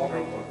close,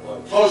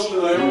 closer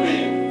than I've ever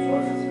been.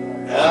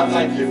 And I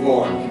thank you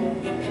for it.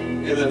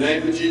 In the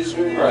name of Jesus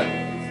we pray.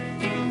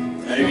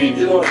 Amen.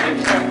 Get on in.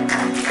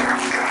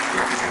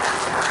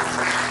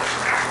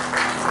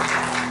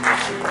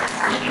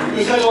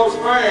 We say Lord's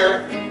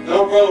Prayer, then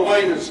Brother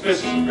Wayne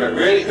dismisses the prayer.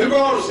 Ready? Who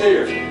brought us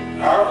here?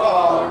 Our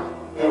Father,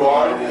 who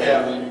art in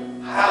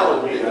heaven,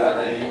 hallowed be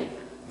thy name.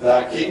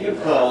 Thy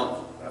kingdom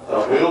come,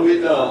 thy will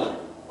be done,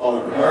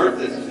 on earth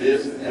as it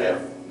is in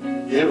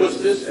heaven. Give us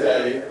this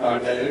day our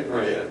daily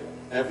bread,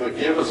 and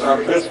forgive us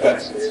our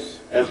trespasses,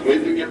 as we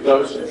forgive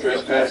those who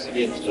trespass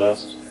against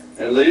us.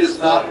 And lead us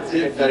not into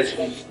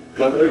temptation,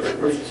 but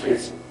deliver us from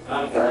evil.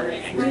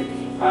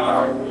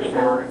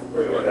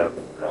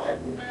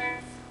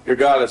 Dear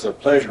God, it's a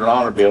pleasure and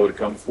honor to be able to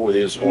come before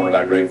Thee this morning,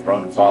 Thy great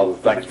throne. And Father,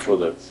 thank you for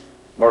the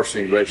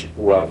mercy and grace you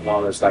pour out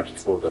upon us. Thank you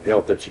for the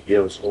help that you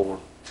give us, Lord.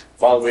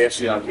 Father, we ask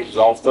you to keep us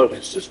all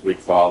focused this week,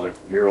 Father,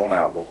 from here on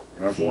out, Lord.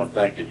 Remember one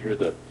thing, that you're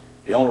the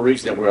only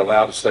reason that we're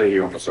allowed to stay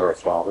here on this earth,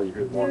 Father.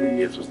 You're the one who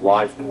gives us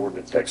life, Lord,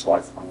 that takes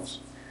life from us.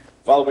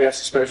 Father, we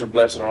ask a special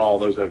blessing on all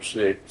those that are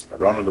sick, that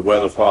are under the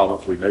weather, Father.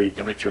 We know you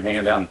can reach your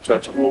hand down and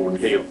touch them, Lord,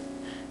 and heal them.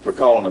 We're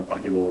calling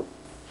upon you, Lord.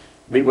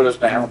 Be with us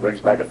now and bring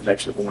us back at the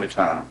next appointed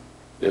time.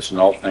 This and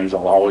all things,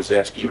 I'll always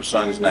ask in your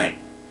Son's name,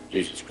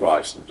 Jesus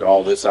Christ. And to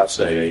all this I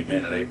say,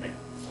 amen and amen.